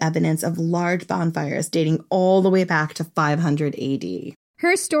found evidence of large bonfires dating all the way back to 500 AD.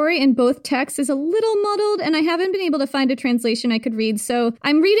 Her story in both texts is a little muddled, and I haven't been able to find a translation I could read, so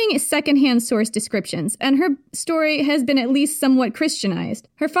I'm reading secondhand source descriptions, and her story has been at least somewhat Christianized.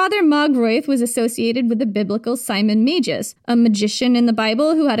 Her father, Mag Roith, was associated with the biblical Simon Magus, a magician in the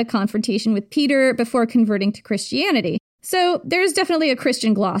Bible who had a confrontation with Peter before converting to Christianity. So there's definitely a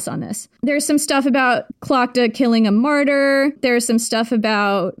Christian gloss on this. There's some stuff about Clachta killing a martyr. There's some stuff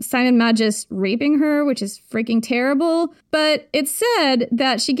about Simon Magus raping her, which is freaking terrible. But it's said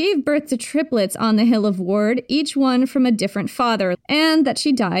that she gave birth to triplets on the Hill of Ward, each one from a different father, and that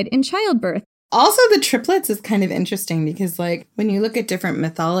she died in childbirth. Also, the triplets is kind of interesting because, like, when you look at different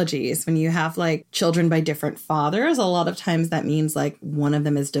mythologies, when you have, like, children by different fathers, a lot of times that means, like, one of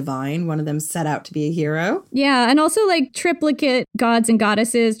them is divine, one of them set out to be a hero. Yeah, and also, like, triplicate gods and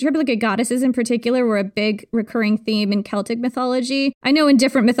goddesses. Triplicate goddesses in particular were a big recurring theme in Celtic mythology. I know in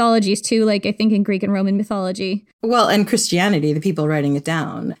different mythologies, too, like, I think in Greek and Roman mythology. Well, in Christianity, the people writing it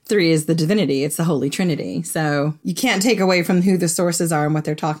down, 3 is the divinity, it's the Holy Trinity. So you can't take away from who the sources are and what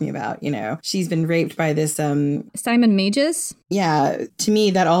they're talking about, you know. She's been raped by this Simon Magus. Yeah, to me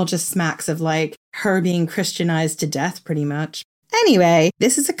that all just smacks of like her being Christianized to death pretty much. Anyway,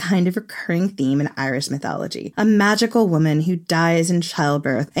 this is a kind of recurring theme in Irish mythology. A magical woman who dies in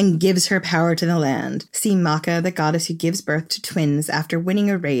childbirth and gives her power to the land. See Macha, the goddess who gives birth to twins after winning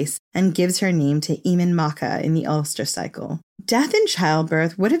a race and gives her name to Eamon Macha in the Ulster cycle. Death in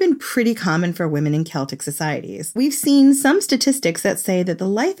childbirth would have been pretty common for women in Celtic societies. We've seen some statistics that say that the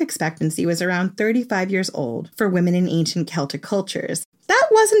life expectancy was around 35 years old for women in ancient Celtic cultures. That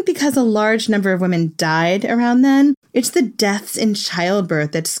wasn't because a large number of women died around then. It's the deaths in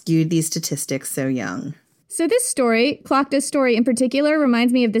childbirth that skewed these statistics so young. So this story, Clachta's story in particular,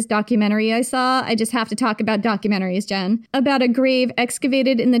 reminds me of this documentary I saw. I just have to talk about documentaries, Jen. About a grave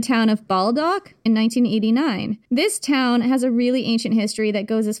excavated in the town of Baldock in 1989. This town has a really ancient history that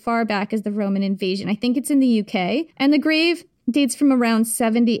goes as far back as the Roman invasion. I think it's in the UK. And the grave dates from around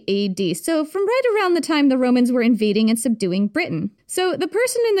 70 AD, so from right around the time the Romans were invading and subduing Britain. So the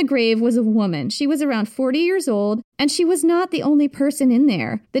person in the grave was a woman. She was around 40 years old, and she was not the only person in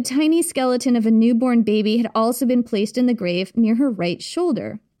there. The tiny skeleton of a newborn baby had also been placed in the grave near her right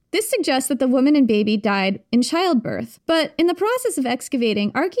shoulder. This suggests that the woman and baby died in childbirth. But in the process of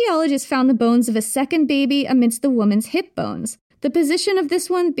excavating, archaeologists found the bones of a second baby amidst the woman's hip bones. The position of this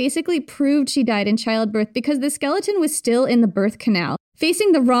one basically proved she died in childbirth because the skeleton was still in the birth canal,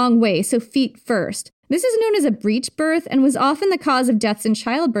 facing the wrong way, so feet first. This is known as a breech birth and was often the cause of deaths in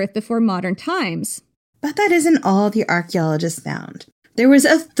childbirth before modern times. But that isn't all the archaeologists found. There was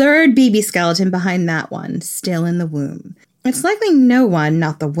a third baby skeleton behind that one, still in the womb. It's likely no one,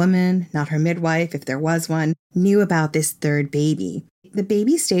 not the woman, not her midwife, if there was one, knew about this third baby. The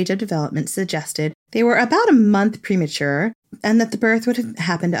baby's stage of development suggested they were about a month premature, and that the birth would have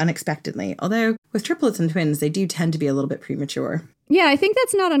happened unexpectedly, although with triplets and twins, they do tend to be a little bit premature. Yeah, I think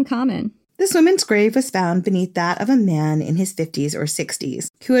that's not uncommon. This woman's grave was found beneath that of a man in his 50s or 60s,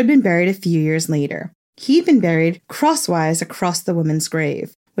 who had been buried a few years later. He'd been buried crosswise across the woman's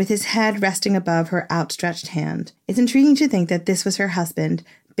grave, with his head resting above her outstretched hand. It's intriguing to think that this was her husband,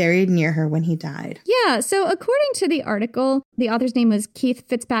 buried near her when he died. Yeah, so according to the article, the author's name was Keith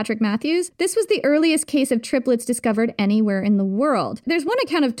Fitzpatrick Matthews. This was the earliest case of triplets discovered anywhere in the world. There's one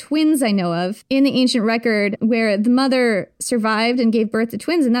account of twins I know of in the ancient record where the mother survived and gave birth to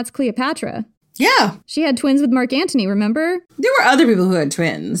twins, and that's Cleopatra. Yeah. She had twins with Mark Antony, remember? There were other people who had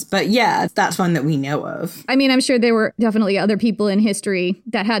twins, but yeah, that's one that we know of. I mean, I'm sure there were definitely other people in history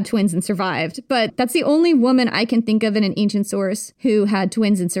that had twins and survived, but that's the only woman I can think of in an ancient source who had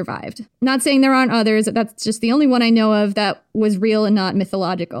twins and survived. Not saying there aren't others, that's just the only one I know of that was real and not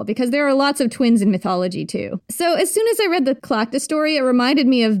mythological, because there are lots of twins in mythology too. So as soon as I read the Colacta story, it reminded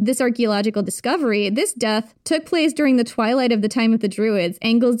me of this archaeological discovery. This death took place during the twilight of the time of the Druids.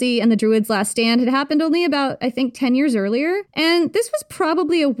 Anglesey and the Druids' last stand had happened only about, I think, 10 years earlier. And this was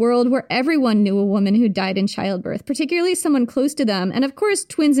probably a world where everyone knew a woman who died in childbirth, particularly someone close to them. And of course,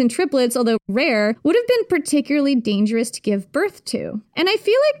 twins and triplets, although rare, would have been particularly dangerous to give birth to. And I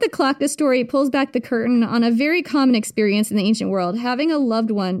feel like the Colacta story pulls back the curtain on a very common experience in the ancient world, having a loved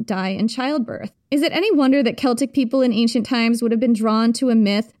one die in childbirth. Is it any wonder that Celtic people in ancient times would have been drawn to a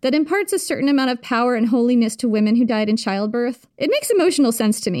myth that imparts a certain amount of power and holiness to women who died in childbirth? It makes emotional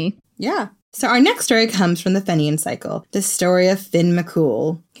sense to me. Yeah. So our next story comes from the Fenian cycle, the story of Finn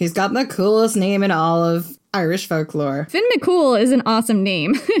McCool. He's got the coolest name in all of Irish folklore. Finn McCool is an awesome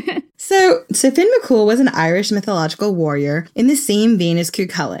name. So Finn McCool was an Irish mythological warrior in the same vein as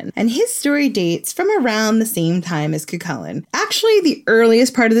Cuchulainn, and his story dates from around the same time as Cuchulainn. Actually, the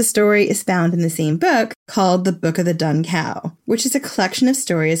earliest part of the story is found in the same book called the Book of the Dun Cow, which is a collection of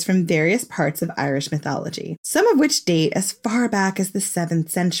stories from various parts of Irish mythology, some of which date as far back as the 7th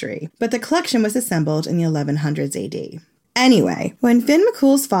century, but the collection was assembled in the 1100s AD. Anyway, when Finn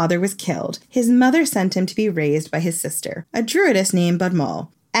McCool's father was killed, his mother sent him to be raised by his sister, a druidess named Bodmall,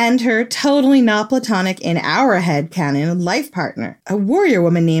 and her totally not platonic in our headcanon life partner, a warrior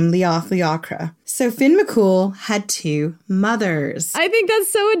woman named Leoth Leocra. So Finn McCool had 2 mothers. I think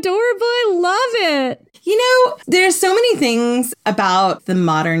that's so adorable. I love it. You know, there's so many things about the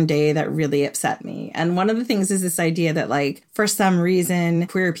modern day that really upset me. And one of the things is this idea that, like, for some reason,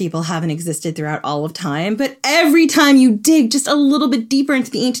 queer people haven't existed throughout all of time. But every time you dig just a little bit deeper into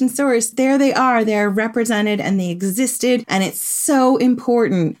the ancient source, there they are. They're represented and they existed. And it's so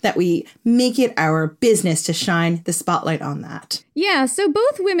important that we make it our business to shine the spotlight on that. Yeah, so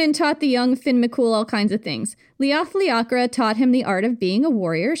both women taught the young Finn McCool all kinds of things. Leoth Leocra taught him the art of being a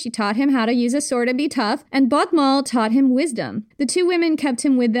warrior. She taught him how to use a sword and be tough. And Bodmall taught him wisdom. The 2 women kept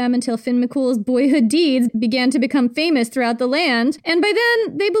him with them until Finn McCool's boyhood deeds began to become famous throughout the land. And by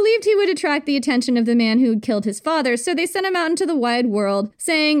then, they believed he would attract the attention of the man who had killed his father. So they sent him out into the wide world,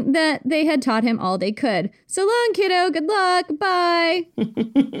 saying that they had taught him all they could. So long, kiddo. Good luck. Bye.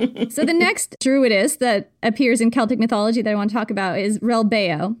 So the next druidess that appears in Celtic mythology that I want to talk about is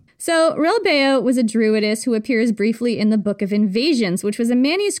Relbeo. So Relbeo was a druidess who appears briefly in the Book of Invasions, which was a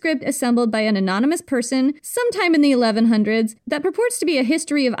manuscript assembled by an anonymous person sometime in the 1100s that purports to be a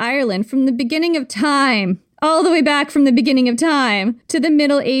history of Ireland from the beginning of time. All the way back from the beginning of time to the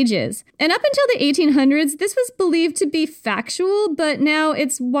Middle Ages. And up until the 1800s, this was believed to be factual, but now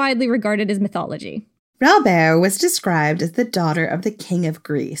it's widely regarded as mythology. Relbeo was described as the daughter of the King of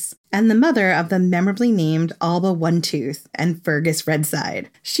Greece and the mother of the memorably named Alba One-Tooth and Fergus Redside.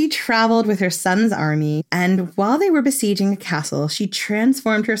 She traveled with her son's army, and while they were besieging a castle, she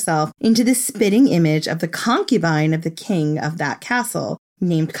transformed herself into the spitting image of the concubine of the king of that castle,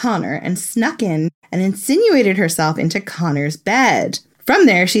 named Connor, and snuck in and insinuated herself into Connor's bed. From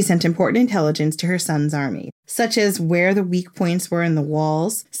there, she sent important intelligence to her son's army, such as where the weak points were in the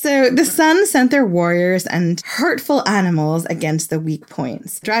walls. So the son sent their warriors and hurtful animals against the weak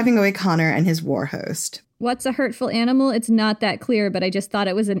points, driving away Connor and his war host. What's a hurtful animal? It's not that clear, but I just thought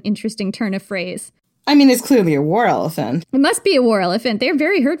it was an interesting turn of phrase. I mean, it's clearly a war elephant. It must be a war elephant. They're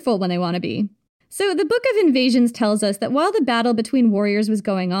very hurtful when they want to be. So the Book of Invasions tells us that while the battle between warriors was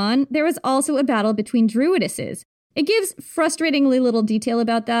going on, there was also a battle between druidesses. It gives frustratingly little detail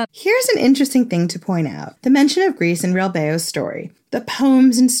about that. Here's an interesting thing to point out. The mention of Greece in Relbeo's story. The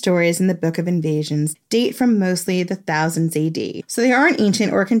poems and stories in the Book of Invasions date from mostly the 1000s AD, so they aren't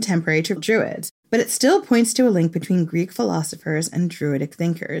ancient or contemporary to Druids, but it still points to a link between Greek philosophers and Druidic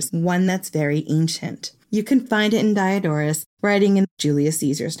thinkers, one that's very ancient. You can find it in Diodorus, writing in Julius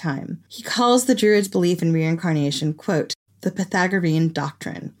Caesar's time. He calls the Druids' belief in reincarnation, quote, the Pythagorean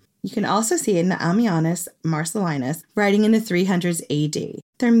doctrine. You can also see it in Ammianus Marcellinus, writing in the 300s AD.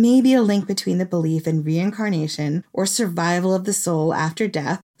 There may be a link between the belief in reincarnation or survival of the soul after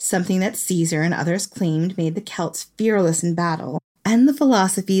death, something that Caesar and others claimed made the Celts fearless in battle, and the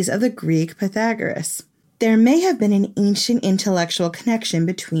philosophies of the Greek Pythagoras. there may have been an ancient intellectual connection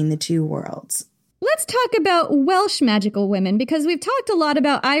between the two worlds. Let's talk about Welsh magical women, because we've talked a lot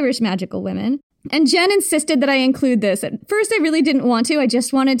about Irish magical women. And Jen insisted that I include this. At first, I really didn't want to. I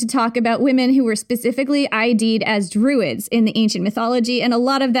just wanted to talk about women who were specifically ID'd as druids in the ancient mythology. And a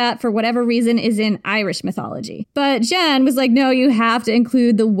lot of that, for whatever reason, is in Irish mythology. But Jen was like, no, you have to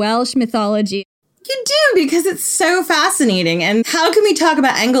include the Welsh mythology. You do, because it's so fascinating. And how can we talk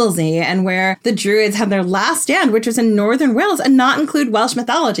about Anglesey and where the Druids had their last stand, which was in northern Wales, and not include Welsh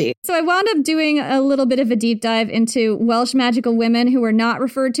mythology? So I wound up doing a little bit of a deep dive into Welsh magical women who are not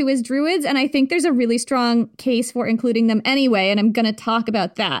referred to as Druids, and I think there's a really strong case for including them anyway, and I'm going to talk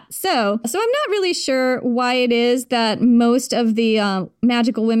about that. So I'm not really sure why it is that most of the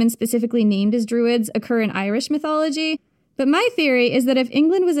magical women specifically named as Druids occur in Irish mythology. But my theory is that if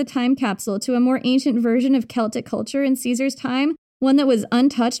England was a time capsule to a more ancient version of Celtic culture in Caesar's time, one that was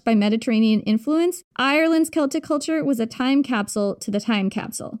untouched by Mediterranean influence, Ireland's Celtic culture was a time capsule to the time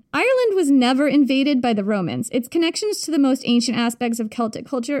capsule. Ireland was never invaded by the Romans. Its connections to the most ancient aspects of Celtic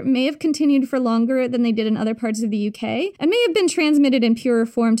culture may have continued for longer than they did in other parts of the UK, and may have been transmitted in purer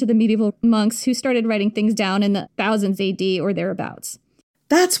form to the medieval monks who started writing things down in the 1000s AD or thereabouts.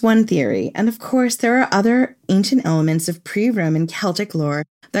 That's one theory, and of course there are other ancient elements of pre-Roman Celtic lore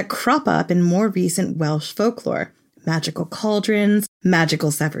that crop up in more recent Welsh folklore. Magical cauldrons,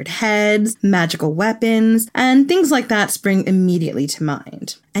 magical severed heads, magical weapons, and things like that spring immediately to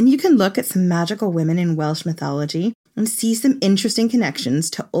mind. And you can look at some magical women in Welsh mythology and see some interesting connections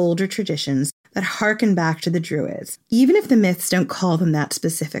to older traditions that harken back to the Druids, even if the myths don't call them that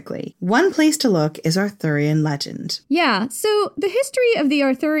specifically. One place to look is Arthurian legend. Yeah, so the history of the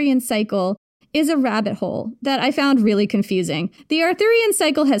Arthurian cycle is a rabbit hole that I found really confusing. The Arthurian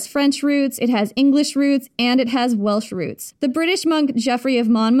cycle has French roots, it has English roots, and it has Welsh roots. The British monk Geoffrey of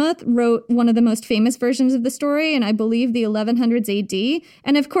Monmouth wrote one of the most famous versions of the story in, I believe, the 1100s AD.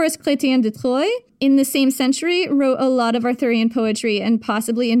 And of course, Chrétien de Troyes, in the same century, wrote a lot of Arthurian poetry and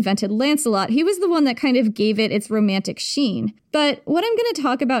possibly invented Lancelot. He was the one that kind of gave it its romantic sheen. But what I'm going to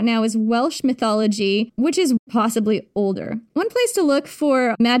talk about now is Welsh mythology, which is possibly older. One place to look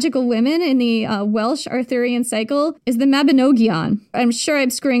for magical women in the Welsh Arthurian cycle is the Mabinogion. I'm sure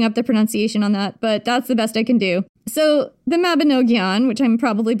I'm screwing up the pronunciation on that, but that's the best I can do. So the Mabinogion, which I'm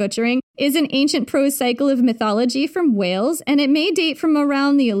probably butchering, is an ancient prose cycle of mythology from Wales, and it may date from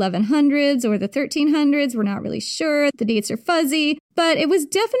around the 1100s or the 1300s. We're not really sure. The dates are fuzzy, but it was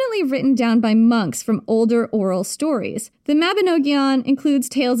definitely written down by monks from older oral stories. The Mabinogion includes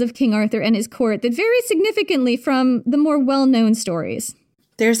tales of King Arthur and his court that vary significantly from the more well-known stories.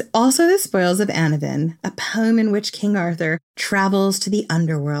 There's also The Spoils of Annabin, a poem in which King Arthur travels to the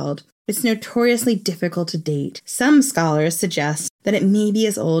underworld. It's notoriously difficult to date. Some scholars suggest that it may be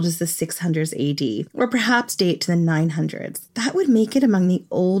as old as the 600s AD, or perhaps date to the 900s. That would make it among the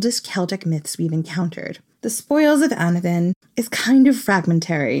oldest Celtic myths we've encountered. The Spoils of Annabin is kind of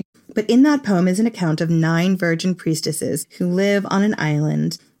fragmentary, but in that poem is an account of 9 virgin priestesses who live on an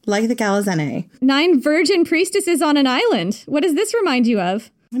island, like the Galazenae. 9 virgin priestesses on an island? What does this remind you of?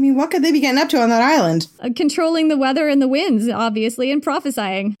 I mean, what could they be getting up to on that island? Controlling the weather and the winds, obviously, and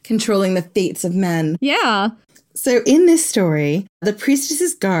prophesying. Controlling the fates of men. Yeah. So in this story, the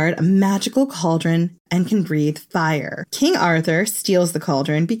priestesses guard a magical cauldron and can breathe fire. King Arthur steals the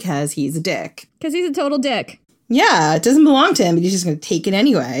cauldron because he's a dick. Because he's a total dick. Yeah, it doesn't belong to him, but he's just going to take it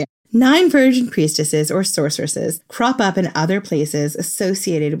anyway. 9 virgin priestesses or sorceresses crop up in other places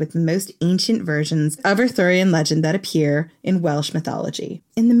associated with the most ancient versions of Arthurian legend that appear in Welsh mythology.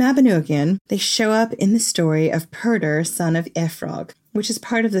 In the Mabinogion, they show up in the story of Peredur, son of Efrog, which is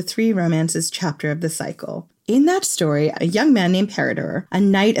part of the 3 Romances chapter of the cycle. In that story, a young man named Peredur, a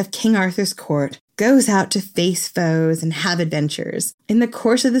knight of King Arthur's court, goes out to face foes and have adventures. In the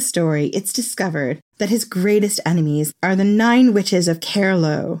course of the story, it's discovered that his greatest enemies are the 9 witches of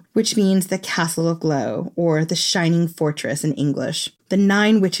Caerloe, which means the Castle of Glow, or the Shining Fortress in English. The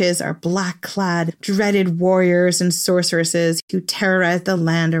 9 witches are black-clad, dreaded warriors and sorceresses who terrorize the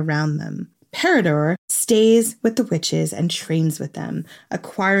land around them. Peredur stays with the witches and trains with them,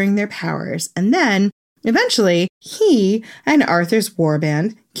 acquiring their powers, and then, eventually, he and Arthur's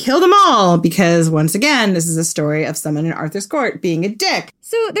warband kill them all because, once again, this is a story of someone in Arthur's court being a dick.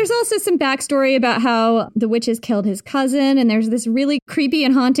 So there's also some backstory about how the witches killed his cousin, and there's this really creepy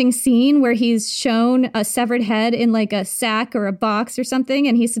and haunting scene where he's shown a severed head in like a sack or a box or something,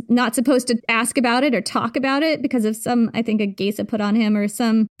 and he's not supposed to ask about it or talk about it because of some, I think, a geisa put on him or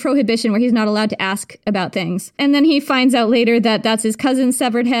some prohibition where he's not allowed to ask about things. And then he finds out later that that's his cousin's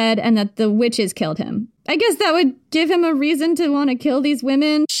severed head and that the witches killed him. I guess that would give him a reason to want to kill these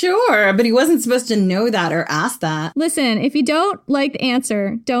women. Sure, but he wasn't supposed to know that or ask that. Listen, if you don't like the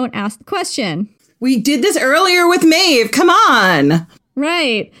answer, don't ask the question. We did this earlier with Maeve. Come on.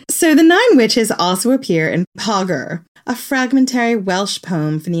 Right. So the Nine Witches also appear in Pogger, a fragmentary Welsh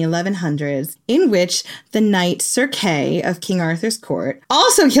poem from the 1100s in which the knight Sir Kay of King Arthur's court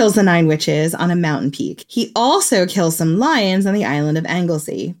also kills the 9 witches on a mountain peak. He also kills some lions on the island of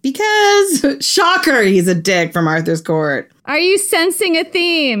Anglesey because, shocker, he's a dick from Arthur's court. Are you sensing a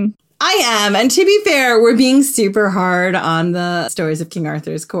theme? I am, and to be fair, we're being super hard on the stories of King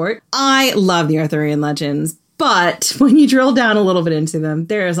Arthur's court. I love the Arthurian legends, but when you drill down a little bit into them,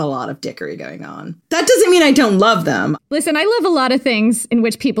 there's a lot of dickery going on. That doesn't mean I don't love them. Listen, I love a lot of things in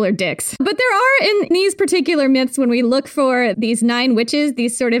which people are dicks. But there are, in these particular myths, when we look for these 9 witches,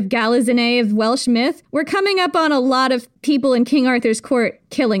 these sort of Galazinnae of Welsh myth, we're coming up on a lot of people in King Arthur's court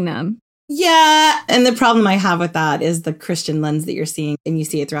killing them. Yeah, and the problem I have with that is the Christian lens that you're seeing, and you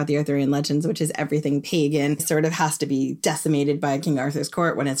see it throughout the Arthurian legends, which is everything pagan sort of has to be decimated by King Arthur's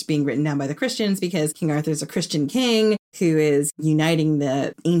court when it's being written down by the Christians, because King Arthur's a Christian king who is uniting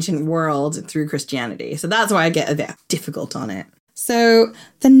the ancient world through Christianity. So that's why I get a bit difficult on it. So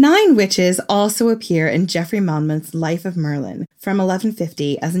the 9 witches also appear in Geoffrey Monmouth's Life of Merlin from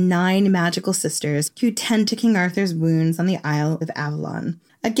 1150 as 9 magical sisters who tend to King Arthur's wounds on the Isle of Avalon.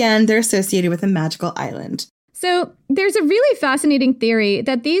 Again, they're associated with a magical island. So there's a really fascinating theory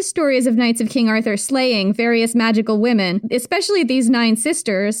that these stories of Knights of King Arthur slaying various magical women, especially these 9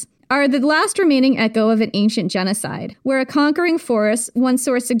 sisters, are the last remaining echo of an ancient genocide, where a conquering force, one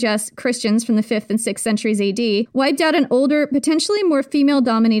source suggests Christians from the 5th and 6th centuries AD, wiped out an older, potentially more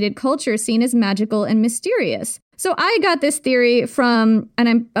female-dominated culture seen as magical and mysterious. So I got this theory from, and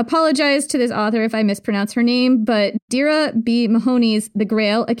I apologize to this author if I mispronounce her name, but Dira B. Mahoney's The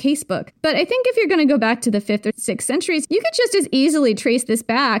Grail, a Casebook. But I think if you're going to go back to the 5th or 6th centuries, you could just as easily trace this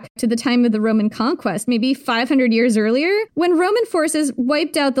back to the time of the Roman conquest, maybe 500 years earlier, when Roman forces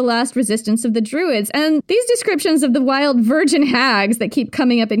wiped out the last resistance of the Druids. And these descriptions of the wild virgin hags that keep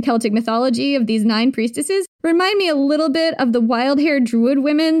coming up in Celtic mythology of these 9 priestesses remind me a little bit of the wild-haired Druid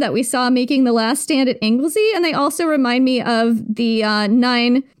women that we saw making the last stand at Anglesey, and they also remind me of the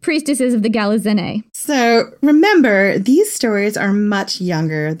 9 priestesses of the Galazinnae. So remember, these stories are much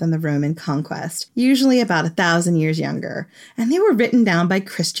younger than the Roman conquest, usually about 1,000 years younger, and they were written down by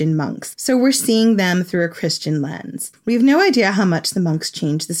Christian monks, so we're seeing them through a Christian lens. We have no idea how much the monks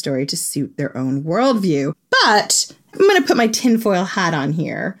changed the story to suit their own worldview, but I'm going to put my tinfoil hat on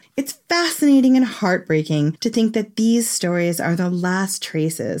here. It's fascinating and heartbreaking to think that these stories are the last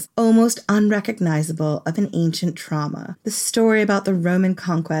traces, almost unrecognizable, of an ancient trauma. The story about the Roman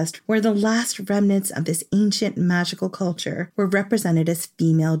conquest, where the last remnants of this ancient magical culture were represented as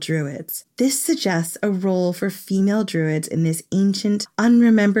female druids. This suggests a role for female druids in this ancient,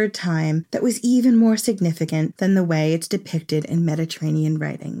 unremembered time that was even more significant than the way it's depicted in Mediterranean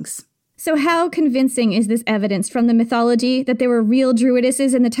writings. So how convincing is this evidence from the mythology that there were real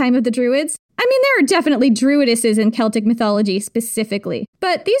druidesses in the time of the Druids? I mean, there are definitely druidesses in Celtic mythology specifically.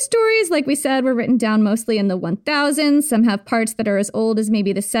 But these stories, like we said, were written down mostly in the 1000s. Some have parts that are as old as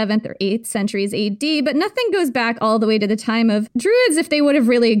maybe the 7th or 8th centuries AD, but nothing goes back all the way to the time of Druids if they would have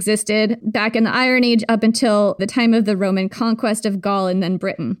really existed back in the Iron Age up until the time of the Roman conquest of Gaul and then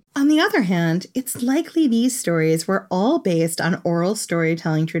Britain. On the other hand, it's likely these stories were all based on oral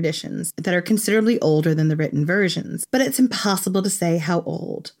storytelling traditions that are considerably older than the written versions, but it's impossible to say how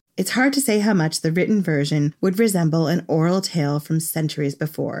old. It's hard to say how much the written version would resemble an oral tale from centuries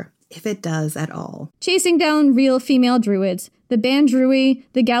before, if it does at all. Chasing down real female druids, the Bandrui,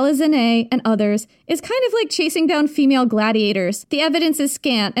 the Galazinnae, and others, is kind of like chasing down female gladiators. The evidence is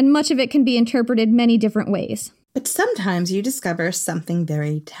scant, and much of it can be interpreted many different ways. But sometimes you discover something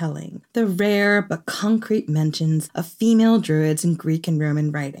very telling. The rare but concrete mentions of female druids in Greek and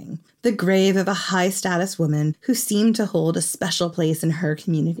Roman writing. The grave of a high-status woman who seemed to hold a special place in her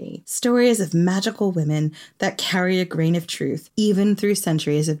community. Stories of magical women that carry a grain of truth, even through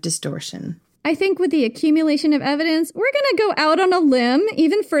centuries of distortion. I think with the accumulation of evidence, we're going to go out on a limb,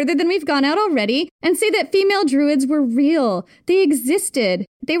 even further than we've gone out already, and say that female druids were real. They existed.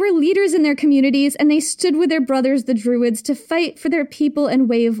 They were leaders in their communities, and they stood with their brothers, the druids, to fight for their people and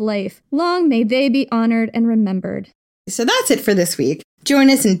way of life. Long may they be honored and remembered. So that's it for this week.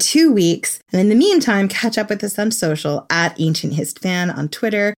 Join us in 2 weeks, and in the meantime, catch up with us on social at Ancient Hist Fan on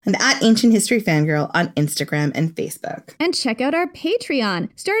Twitter and at Ancient History Fangirl on Instagram and Facebook. And check out our Patreon.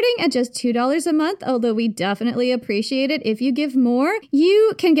 Starting at just $2 a month, although we definitely appreciate it if you give more,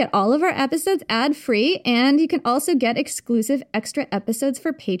 you can get all of our episodes ad-free, and you can also get exclusive extra episodes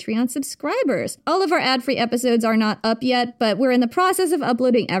for Patreon subscribers. All of our ad-free episodes are not up yet, but we're in the process of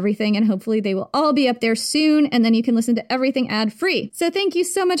uploading everything, and hopefully they will all be up there soon, and then you can listen to everything ad-free. So thank you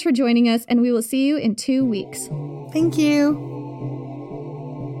so much for joining us, and we will see you in 2 weeks. Thank you.